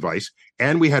medical advice,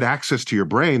 and we had access to your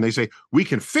brain, they say, we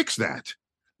can fix that.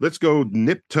 Let's go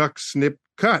nip, tuck, snip,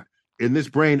 cut in this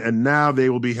brain, and now they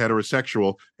will be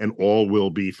heterosexual, and all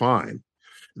will be fine.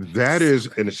 That is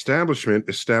an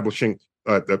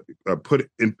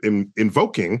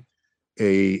invoking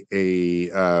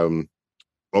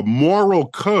a moral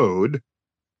code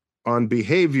on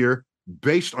behavior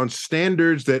based on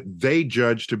standards that they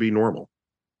judge to be normal.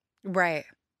 Right.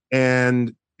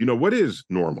 And, what is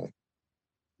normal?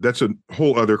 That's a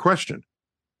whole other question.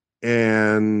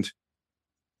 And,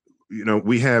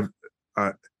 we have,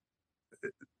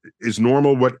 is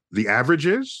normal what the average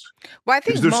is? Well, I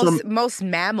think most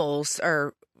mammals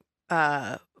are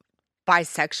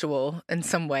bisexual in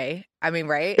some way. I mean,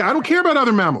 right? Yeah, I don't care about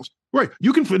other mammals. Right.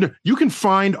 You can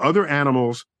find other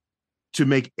animals to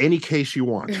make any case you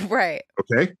want. Right.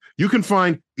 Okay. You can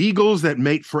find eagles that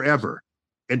mate forever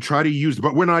and try to use,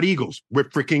 but we're not eagles. We're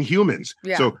freaking humans.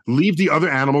 Yeah. So leave the other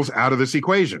animals out of this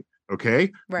equation.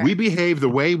 Okay. Right. We behave the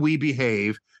way we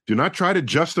behave. Do not try to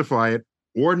justify it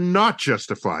or not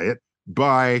justify it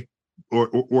by,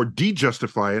 or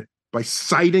de-justify it by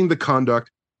citing the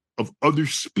conduct of other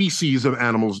species of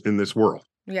animals in this world.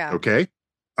 Yeah. Okay.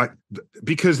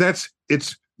 Because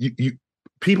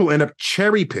people end up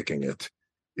cherry picking it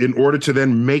in order to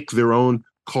then make their own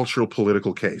cultural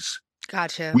political case.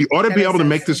 Gotcha. We ought to be able to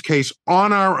make this case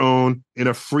on our own in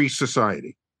a free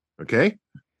society. Okay.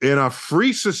 In a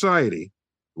free society,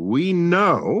 we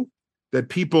know that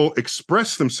people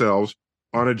express themselves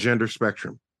on a gender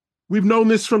spectrum. We've known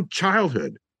this from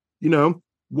childhood.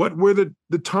 What were the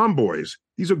tomboys?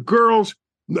 These are girls.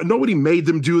 Nobody made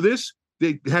them do this.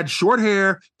 They had short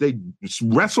hair. They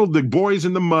wrestled the boys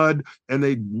in the mud, and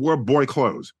they wore boy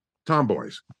clothes.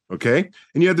 tomboys. Okay.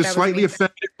 And you have the slightly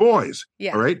effeminate boys.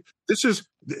 Yeah. All right. This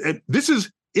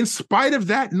is in spite of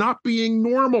that not being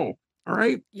normal. All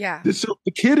right. Yeah. The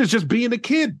kid is just being a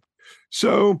kid.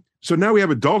 So now we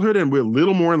have adulthood and we're a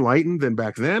little more enlightened than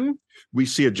back then. We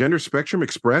see a gender spectrum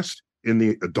expressed in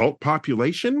the adult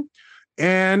population.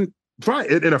 And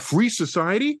in a free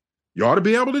society, you ought to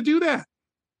be able to do that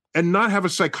and not have a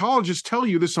psychologist tell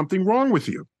you there's something wrong with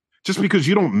you just because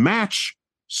you don't match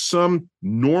some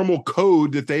normal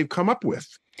code that they've come up with.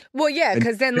 Well, yeah,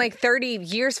 because then like 30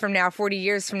 years from now, 40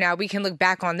 years from now, we can look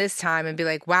back on this time and be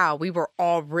like, wow, we were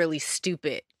all really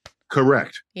stupid.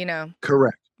 Correct. You know?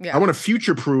 Correct. Yeah. I want to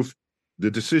future-proof the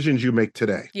decisions you make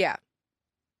today. Yeah,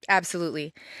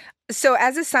 absolutely. So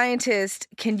as a scientist,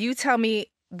 can you tell me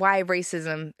why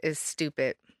racism is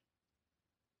stupid?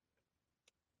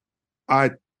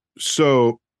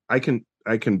 So I can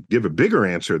give a bigger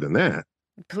answer than that.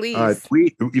 Please.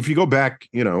 If you go back,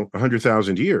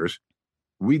 100,000 years,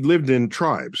 we lived in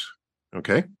tribes,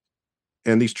 okay?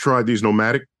 And these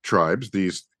nomadic tribes,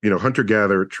 these,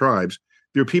 hunter-gatherer tribes,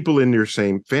 there are people in your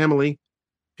same family,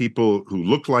 people who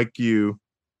looked like you,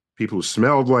 people who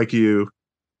smelled like you,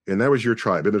 and that was your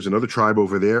tribe. And there's another tribe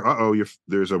over there.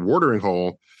 There's a watering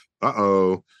hole.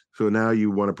 So now you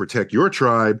want to protect your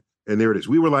tribe, and there it is.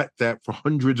 We were like that for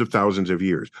hundreds of thousands of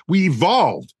years. We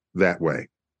evolved that way.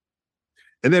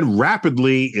 And then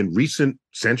rapidly in recent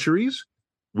centuries,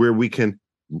 where we can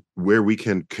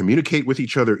communicate with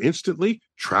each other instantly,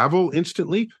 travel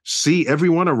instantly, see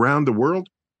everyone around the world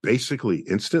basically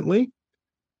instantly,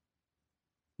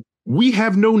 we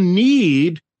have no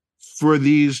need for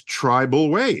these tribal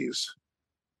ways.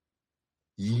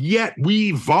 Yet we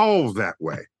evolve that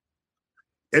way.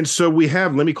 And so we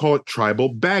have, let me call it tribal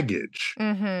baggage.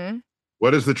 Mm-hmm.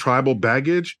 What is the tribal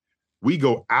baggage? We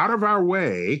go out of our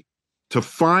way to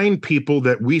find people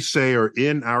that we say are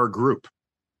in our group.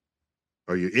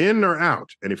 Are you in or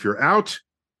out? And if you're out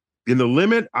in the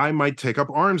limit, I might take up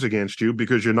arms against you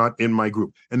because you're not in my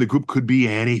group. And the group could be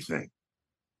anything.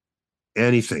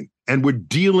 Anything. And we're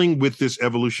dealing with this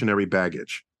evolutionary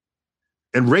baggage.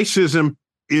 And racism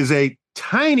is a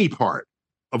tiny part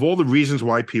of all the reasons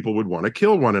why people would want to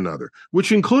kill one another,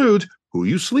 which includes who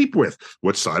you sleep with,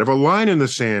 what side of a line in the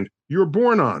sand you're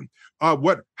born on, how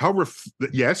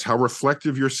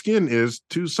reflective your skin is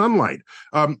to sunlight,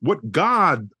 what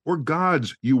god or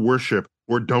gods you worship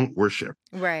or don't worship.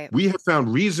 Right. We have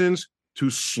found reasons to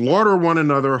slaughter one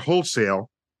another wholesale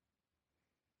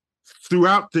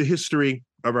throughout the history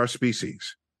of our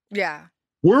species. Yeah.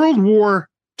 World War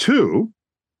II,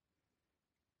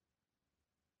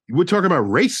 we're talking about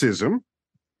racism.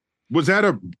 Was that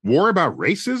a war about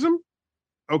racism?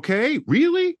 Okay,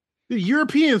 really? The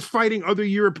Europeans fighting other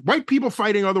white people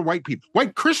fighting other white people,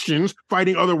 white Christians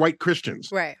fighting other white Christians.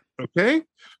 Right. Okay,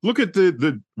 look at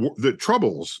the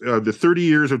troubles, the 30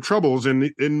 years of troubles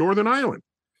in Northern Ireland.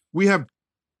 We have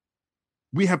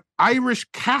Irish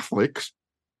Catholics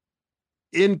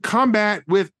in combat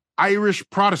with Irish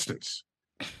Protestants.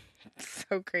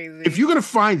 So crazy. If you're going to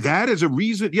find that as a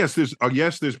reason, yes,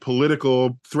 there's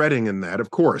political threading in that,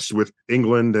 of course, with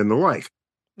England and the like.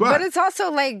 But it's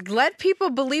also like, let people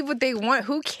believe what they want.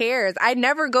 Who cares? I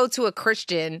never go to a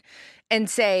Christian and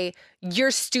say,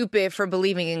 you're stupid for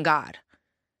believing in God.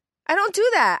 I don't do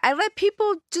that. I let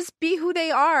people just be who they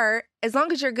are. As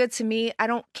long as you're good to me, I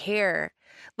don't care.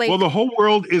 Well, the whole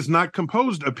world is not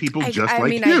composed of people like you. I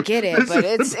mean, I get it, but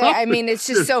it's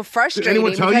just so frustrating. Did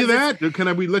anyone tell you that?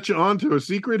 Can we let you on to a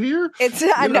secret here?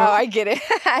 I know, I get it.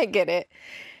 I get it.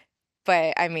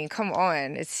 But I mean, come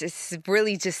on. It's just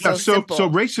really just so simple. So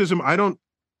racism, I don't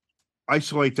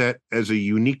isolate that as a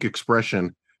unique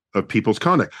expression of people's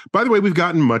conduct. By the way, we've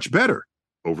gotten much better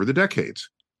over the decades.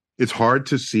 It's hard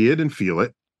to see it and feel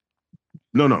it.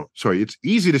 Sorry. It's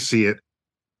easy to see it.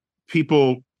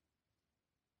 People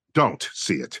don't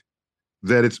see it.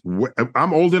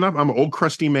 I'm old enough. I'm an old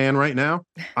crusty man right now.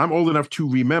 I'm old enough to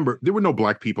remember there were no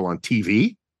black people on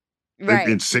TV. Right.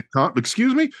 In sitcom,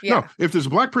 excuse me? Yeah. No, if there's a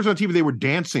black person on TV, they were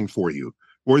dancing for you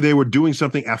or they were doing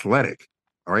something athletic.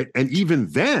 All right. And even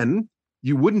then,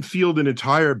 you wouldn't field an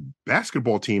entire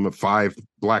basketball team of 5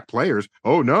 black players.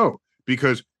 Oh, no,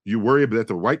 because you worry that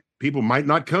the white people might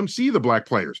not come see the black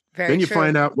players. Then you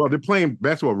find out, well, they're playing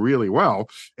basketball really well.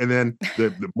 And then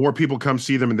the more people come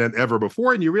see them than ever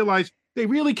before. And you realize they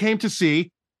really came to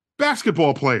see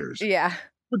basketball players. Yeah.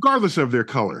 Regardless of their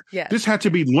color. Yes. This had to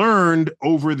be learned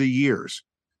over the years.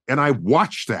 And I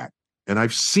watched that and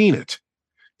I've seen it.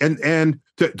 And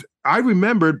I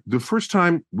remember the first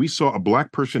time we saw a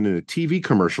black person in a TV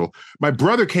commercial. My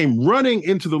brother came running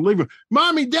into the living room.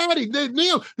 Mommy, Daddy,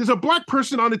 Neil, there's a black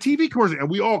person on a TV commercial. And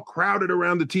we all crowded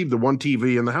around the TV, the one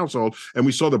TV in the household, and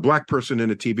we saw the black person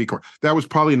in a TV commercial. That was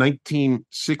probably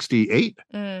 1968,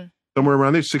 somewhere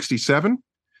around there, 67.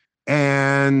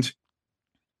 And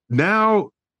now,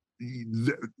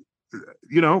 in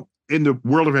the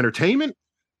world of entertainment,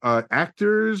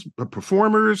 actors,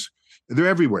 performers, they're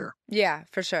everywhere. Yeah,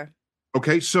 for sure.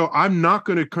 Okay, so I'm not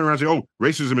going to come around and say, oh,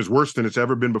 racism is worse than it's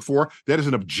ever been before. That is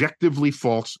an objectively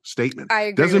false statement. I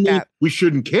agree Doesn't with mean that. we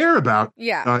shouldn't care about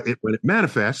it when it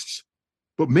manifests.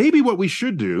 But maybe what we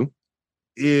should do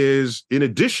is, in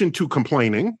addition to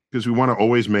complaining, because we want to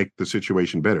always make the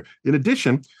situation better, in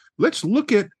addition, let's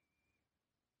look at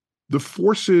the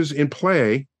forces in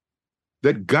play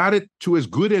that got it to as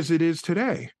good as it is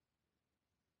today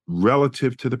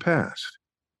relative to the past.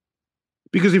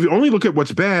 Because if you only look at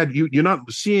what's bad, you're not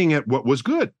seeing at what was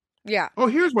good. Yeah. Oh,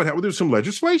 here's what happened. There was some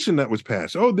legislation that was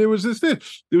passed. Oh, there was this. There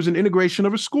was an integration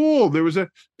of a school. There was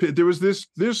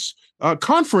this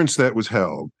conference that was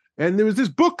held, and there was this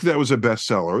book that was a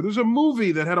bestseller. There's a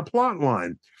movie that had a plot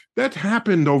line that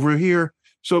happened over here.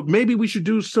 So maybe we should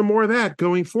do some more of that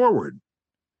going forward.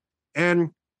 And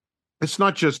it's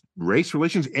not just race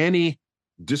relations. Any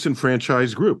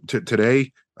disenfranchised group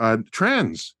today,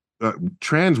 trans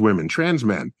women, trans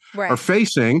men are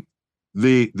facing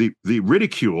the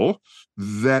ridicule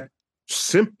that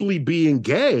simply being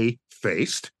gay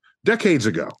faced decades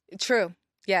ago. True.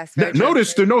 Yes.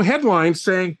 Notice there are no headlines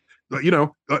saying,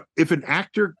 if an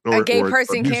actor or a gay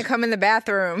person can't come in the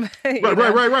bathroom.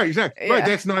 Right. Exactly. Yeah. Right.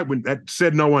 That's not when that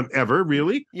said no one ever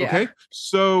really. Yeah. Okay.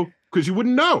 So, because you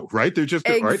wouldn't know, right? They're just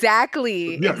exactly.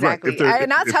 Right? Yeah, exactly. Right.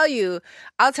 And I'll tell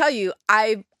you,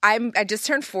 I just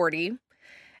turned 40.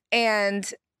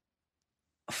 And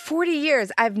 40 years,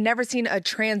 I've never seen a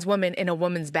trans woman in a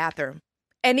woman's bathroom.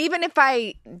 And even if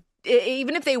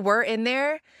they were in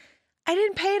there, I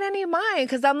didn't pay it any mind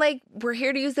because I'm like, we're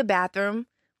here to use the bathroom.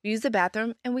 We use the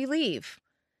bathroom and we leave.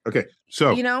 Okay.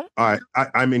 So,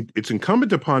 I mean, it's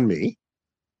incumbent upon me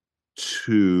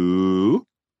to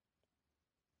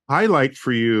highlight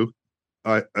for you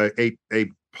a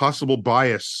possible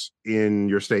bias in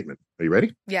your statement. Are you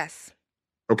ready? Yes.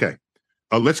 Okay.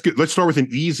 Let's start with an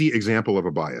easy example of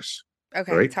a bias.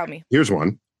 Okay, right? Tell me. Here's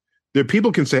one. There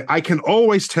people can say, I can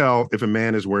always tell if a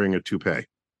man is wearing a toupee.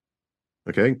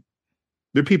 Okay?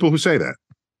 There are people who say that.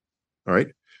 All right?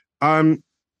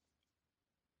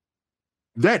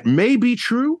 That may be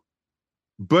true,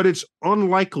 but it's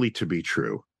unlikely to be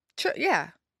true. Yeah.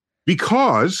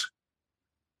 Because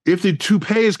if the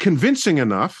toupee is convincing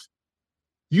enough,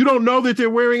 you don't know that they're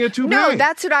wearing a toupee. No,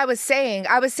 that's what I was saying.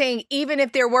 I was saying even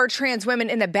if there were trans women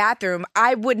in the bathroom,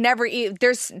 I would never.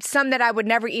 There's some that I would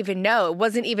never even know. It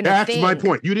wasn't even a thing. That's my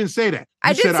point. You didn't say that.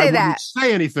 I did say that. Wouldn't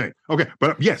say anything. Okay,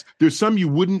 but yes, there's some you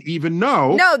wouldn't even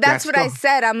know. No, that's what I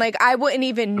said. I'm like, I wouldn't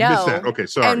even know. I missed that. Okay,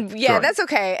 sorry. And yeah, sorry. That's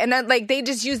okay. And then like they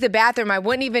just used the bathroom. I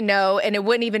wouldn't even know, and it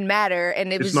wouldn't even matter,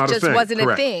 and it wasn't Correct.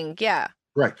 a thing. Yeah.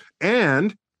 Right.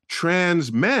 And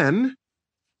trans men,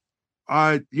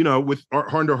 with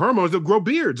under hormones, they'll grow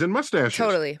beards and mustaches.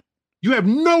 Totally. You have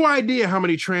no idea how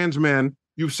many trans men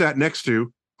you've sat next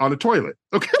to on a toilet.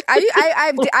 Okay.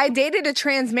 I dated a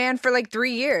trans man for like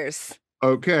 3 years.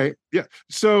 Okay. Yeah.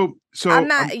 So I'm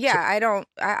not. I don't.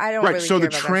 I don't. Right. Really so care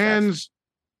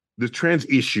the trans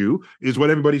issue is what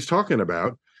everybody's talking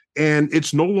about, and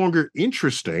it's no longer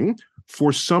interesting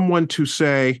for someone to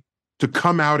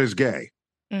come out as gay.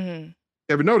 Mm-hmm.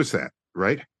 Ever notice that?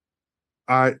 Right.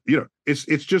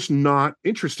 It's just not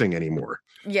interesting anymore.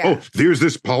 Yeah. Oh, there's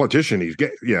this politician. He's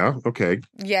gay. Yeah. Okay.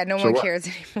 Yeah. No one cares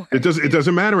anymore. It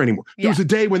doesn't matter anymore. There was a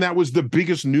day when that was the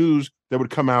biggest news that would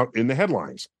come out in the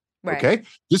headlines. Right. Okay.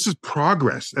 This is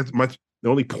progress. That's the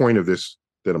only point of this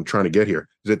that I'm trying to get here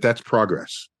is that's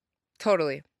progress.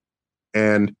 Totally.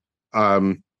 And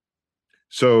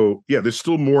so yeah, there's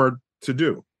still more to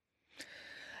do.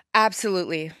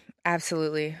 Absolutely.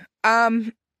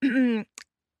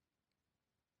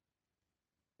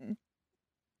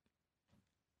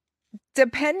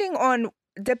 Depending on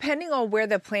where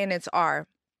the planets are,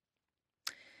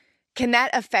 can that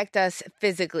affect us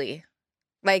physically?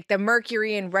 Like the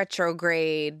Mercury in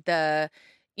retrograde,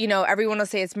 everyone will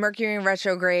say it's Mercury in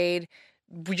retrograde.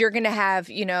 You're going to have,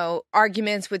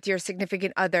 arguments with your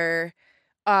significant other,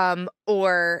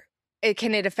 or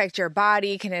can it affect your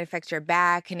body? Can it affect your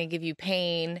back? Can it give you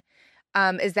pain?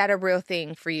 Is that a real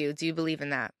thing for you? Do you believe in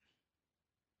that?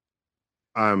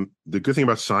 The good thing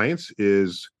about science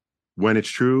is when it's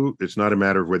true, it's not a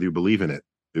matter of whether you believe in it.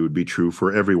 It would be true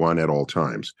for everyone at all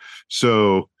times.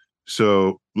 So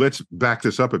So let's back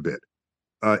this up a bit.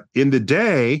 In the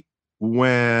day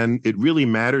when it really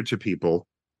mattered to people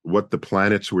what the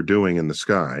planets were doing in the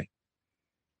sky,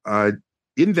 uh,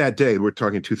 in that day, we're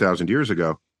talking 2,000 years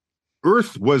ago,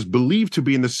 Earth was believed to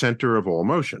be in the center of all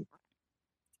motion.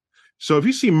 So if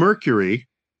you see Mercury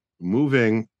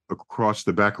moving across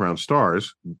the background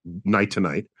stars night to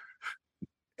night,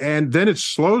 and then it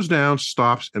slows down,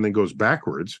 stops, and then goes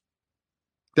backwards,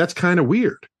 that's kind of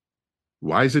weird.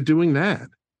 Why is it doing that?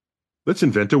 Let's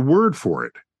invent a word for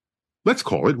it. Let's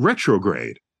call it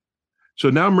retrograde. So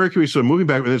now Mercury, so moving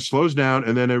back, and it slows down,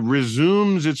 and then it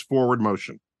resumes its forward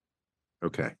motion.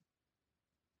 Okay.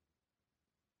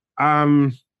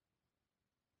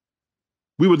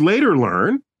 We would later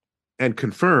learn and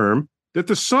confirm that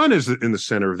the sun is in the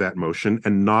center of that motion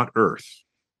and not Earth.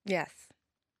 Yes.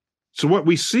 So what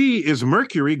we see is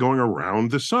Mercury going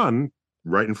around the sun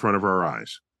right in front of our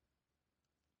eyes.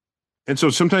 And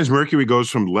so sometimes Mercury goes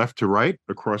from left to right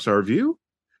across our view.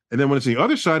 And then when it's the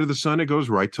other side of the sun, it goes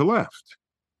right to left.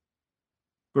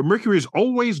 But Mercury is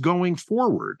always going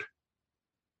forward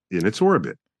in its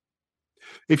orbit.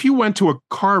 If you went to a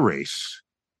car race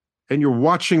and you're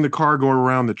watching the car go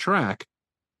around the track,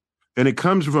 and it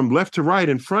comes from left to right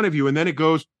in front of you, and then it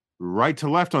goes right to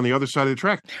left on the other side of the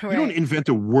track, right. You don't invent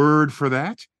a word for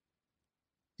that.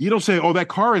 You don't say, oh, that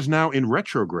car is now in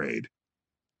retrograde.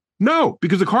 No,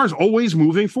 because the car is always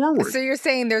moving forward. So you're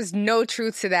saying there's no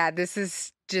truth to that. This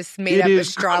is just made up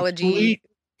astrology. Complete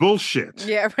bullshit.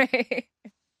 Yeah, right.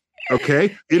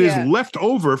 Okay? It is left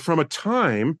over from a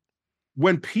time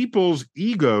when people's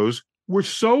egos were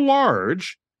so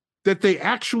large that they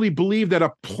actually believed that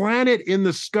a planet in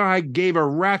the sky gave a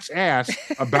rat's ass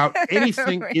about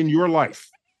anything in your life.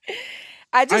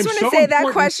 I just want to say that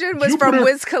question was from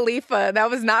Wiz Khalifa. That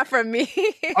was not from me.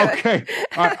 Okay.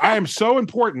 I am so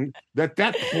important that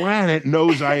planet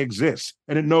knows I exist,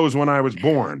 and it knows when I was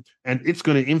born, and it's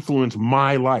going to influence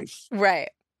my life. Right.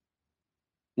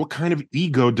 What kind of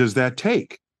ego does that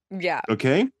take? Yeah.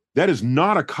 Okay. That is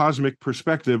not a cosmic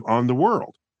perspective on the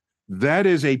world. That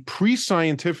is a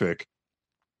pre-scientific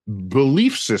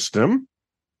belief system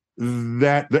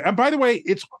that, and by the way,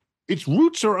 its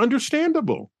roots are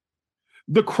understandable.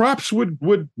 The crops would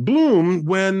bloom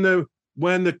when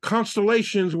the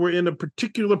constellations were in a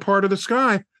particular part of the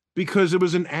sky because it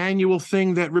was an annual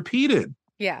thing that repeated.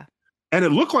 Yeah. And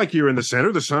it looked like you're in the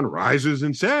center. The sun rises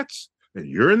and sets, and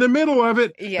you're in the middle of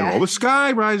it. Yeah. And all the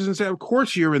sky rises and sets. Of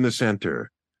course you're in the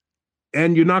center.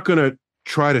 And you're not going to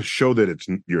try to show that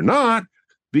you're not,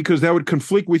 because that would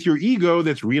conflict with your ego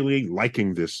that's really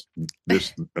liking this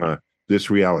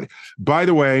reality. By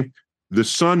the way, the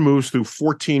sun moves through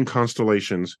 14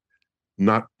 constellations,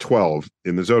 not 12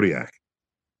 in the zodiac.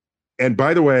 And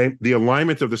by the way, the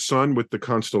alignment of the sun with the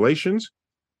constellations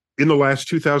in the last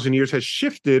 2,000 years has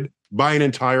shifted by an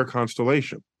entire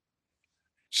constellation.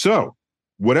 So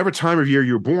whatever time of year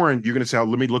you're born, you're going to say, oh,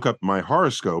 let me look up my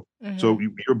horoscope. Mm-hmm. So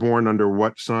you're born under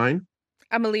what sign?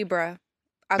 I'm a Libra.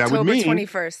 October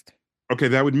 21st. Okay,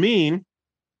 that would mean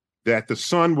that the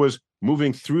sun was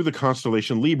moving through the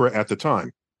constellation Libra at the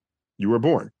time you were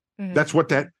born. Mm-hmm.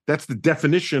 That's the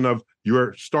definition of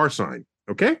your star sign.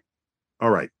 Okay? All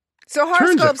right. So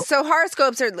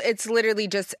horoscopes it's literally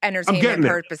just entertainment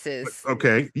purposes.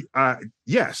 Okay.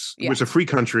 Yes. Yeah. It was a free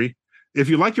country. If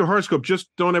you like your horoscope, just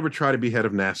don't ever try to be head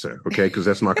of NASA, okay? Because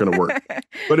that's not going to work.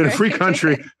 But in a free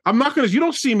country, you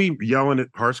don't see me yelling at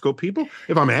horoscope people.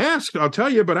 If I'm asked, I'll tell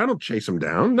you, but I don't chase them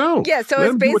down. No. Yeah, so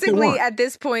it's basically at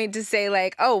this point to say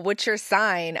like, oh, what's your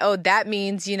sign? Oh, that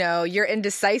means, you're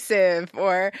indecisive,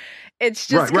 or it's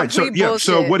just complete bullshit.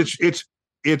 So what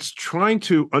it's trying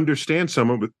to understand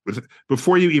someone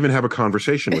before you even have a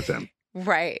conversation with them.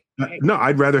 Right. No,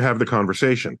 I'd rather have the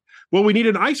conversation. Well, we need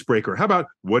an icebreaker. How about,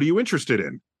 what are you interested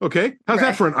in? Okay. How's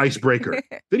that for an icebreaker?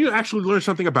 Then you actually learn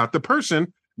something about the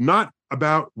person, not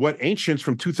about what ancients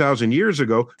from 2,000 years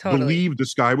ago believed the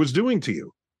sky was doing to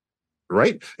you.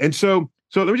 Right. And so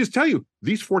let me just tell you,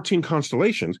 these 14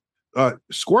 constellations,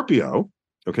 Scorpio,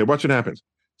 okay, watch what happens.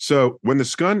 So when the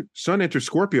sun enters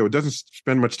Scorpio, it doesn't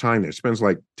spend much time there. It spends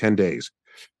like 10 days.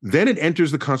 Then it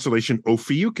enters the constellation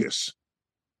Ophiuchus.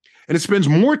 And it spends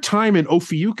more time in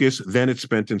Ophiuchus than it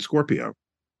spent in Scorpio.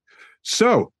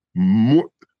 So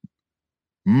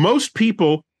most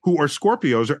people who are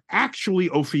Scorpios are actually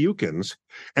Ophiuchans,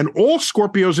 and all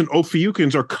Scorpios and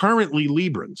Ophiuchans are currently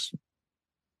Librans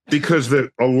because the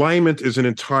alignment is an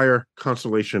entire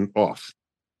constellation off.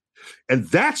 And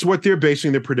that's what they're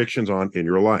basing their predictions on in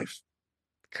your life.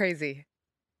 Crazy.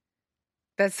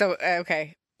 That's so,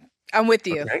 okay. I'm with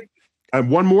you. Okay. And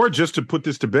one more just to put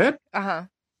this to bed. Uh-huh.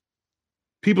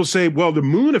 People say, well, the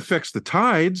moon affects the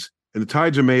tides, and the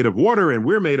tides are made of water, and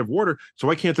we're made of water. So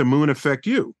why can't the moon affect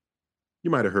you? You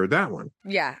might have heard that one.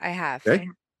 Yeah, I have. Okay?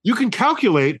 You can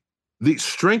calculate the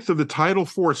strength of the tidal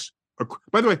force.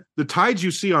 By the way, the tides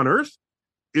you see on Earth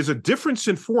is a difference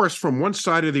in force from one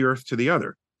side of the Earth to the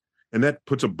other. And that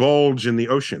puts a bulge in the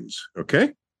oceans,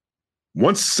 okay?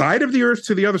 One side of the Earth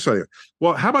to the other side of the Earth.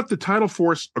 Well, how about the tidal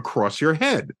force across your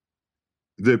head?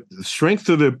 The strength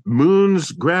of the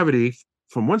moon's gravity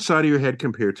from one side of your head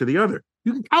compared to the other.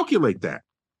 You can calculate that.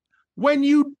 When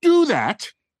you do that,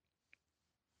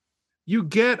 you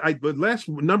get, the last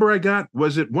number I got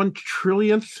was it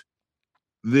 1/trillionth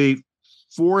the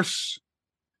force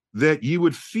that you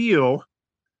would feel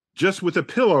just with a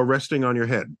pillow resting on your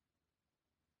head.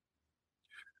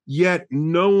 Yet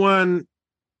no one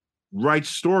writes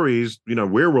stories,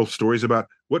 werewolf stories about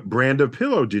what brand of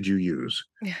pillow did you use?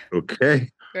 Okay.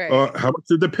 Right. How much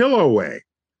did the pillow weigh?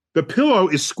 The pillow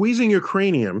is squeezing your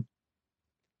cranium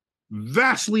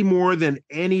vastly more than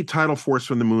any tidal force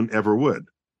from the moon ever would.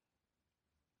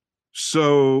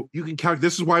 So you can calculate.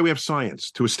 This is why we have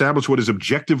science, to establish what is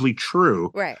objectively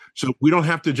true. Right. So we don't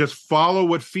have to just follow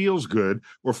what feels good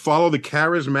or follow the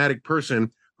charismatic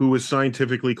person who is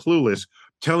scientifically clueless,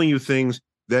 telling you things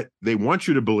that they want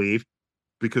you to believe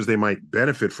because they might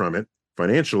benefit from it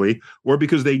financially, or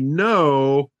because they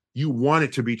know you want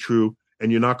it to be true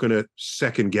and you're not going to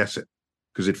second guess it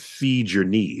because it feeds your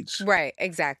needs. Right.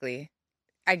 Exactly.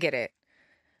 I get it.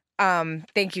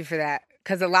 Thank you for that.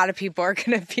 Because a lot of people are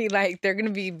going to be like, they're going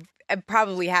to be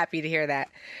probably happy to hear that.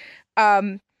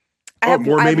 Or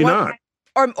maybe not.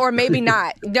 Or maybe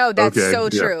not. No, that's okay, so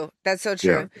true. Yeah. That's so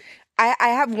true. Yeah. I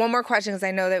have one more question because I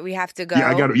know that we have to go. Yeah,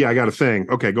 I got a thing.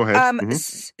 Okay, go ahead.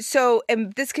 So,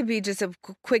 and this could be just a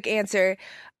quick answer.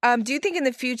 Do you think in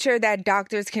the future that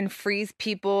doctors can freeze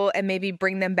people and maybe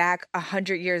bring them back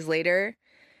 100 years later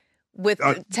with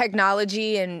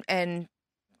technology and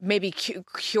maybe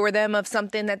cure them of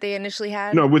something that they initially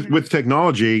had? No, with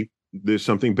technology, there's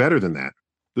something better than that.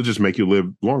 They'll just make you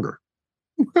live longer.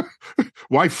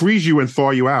 Why freeze you and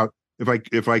thaw you out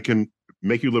if I can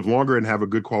make you live longer and have a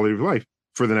good quality of life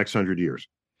for the next 100 years?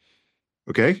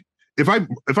 Okay? If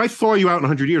I thaw you out in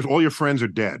 100 years, all your friends are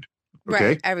dead.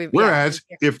 Okay? Right. Whereas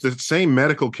if the same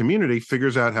medical community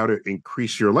figures out how to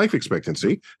increase your life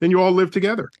expectancy, then you all live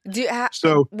together. What's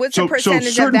the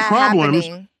percentage certain of that problems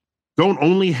happening? Don't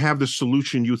only have the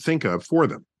solution you think of for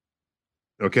them.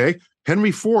 Okay?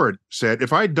 Henry Ford said,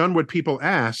 if I'd done what people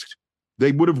asked,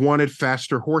 they would have wanted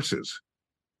faster horses.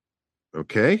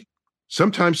 Okay?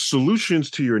 Sometimes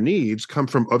solutions to your needs come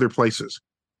from other places.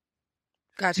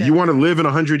 Gotcha. You want to live in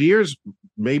 100 years?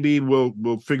 Maybe we'll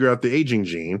figure out the aging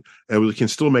gene and we can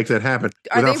still make that happen.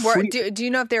 Do you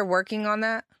know if they're working on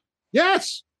that?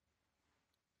 Yes.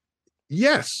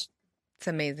 It's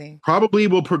amazing. Probably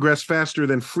will progress faster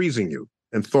than freezing you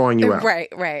and thawing you out.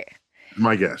 Right.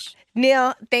 My guess.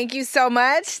 Neil, thank you so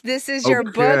much. This is your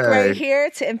book right here,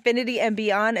 To Infinity and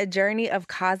Beyond, A Journey of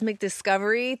Cosmic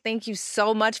Discovery. Thank you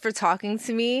so much for talking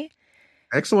to me.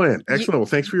 Excellent. Well,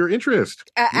 thanks for your interest.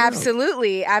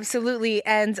 Absolutely.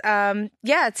 And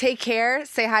take care.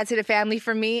 Say hi to the family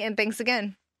for me, and thanks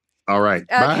again. All right.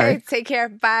 Okay, bye. Take care.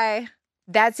 Bye.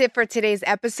 That's it for today's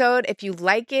episode. If you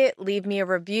like it, leave me a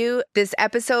review. This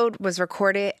episode was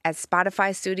recorded at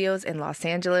Spotify Studios in Los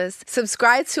Angeles.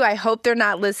 Subscribe to I Hope They're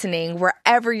Not Listening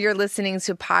wherever you're listening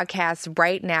to podcasts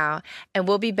right now, and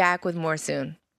we'll be back with more soon.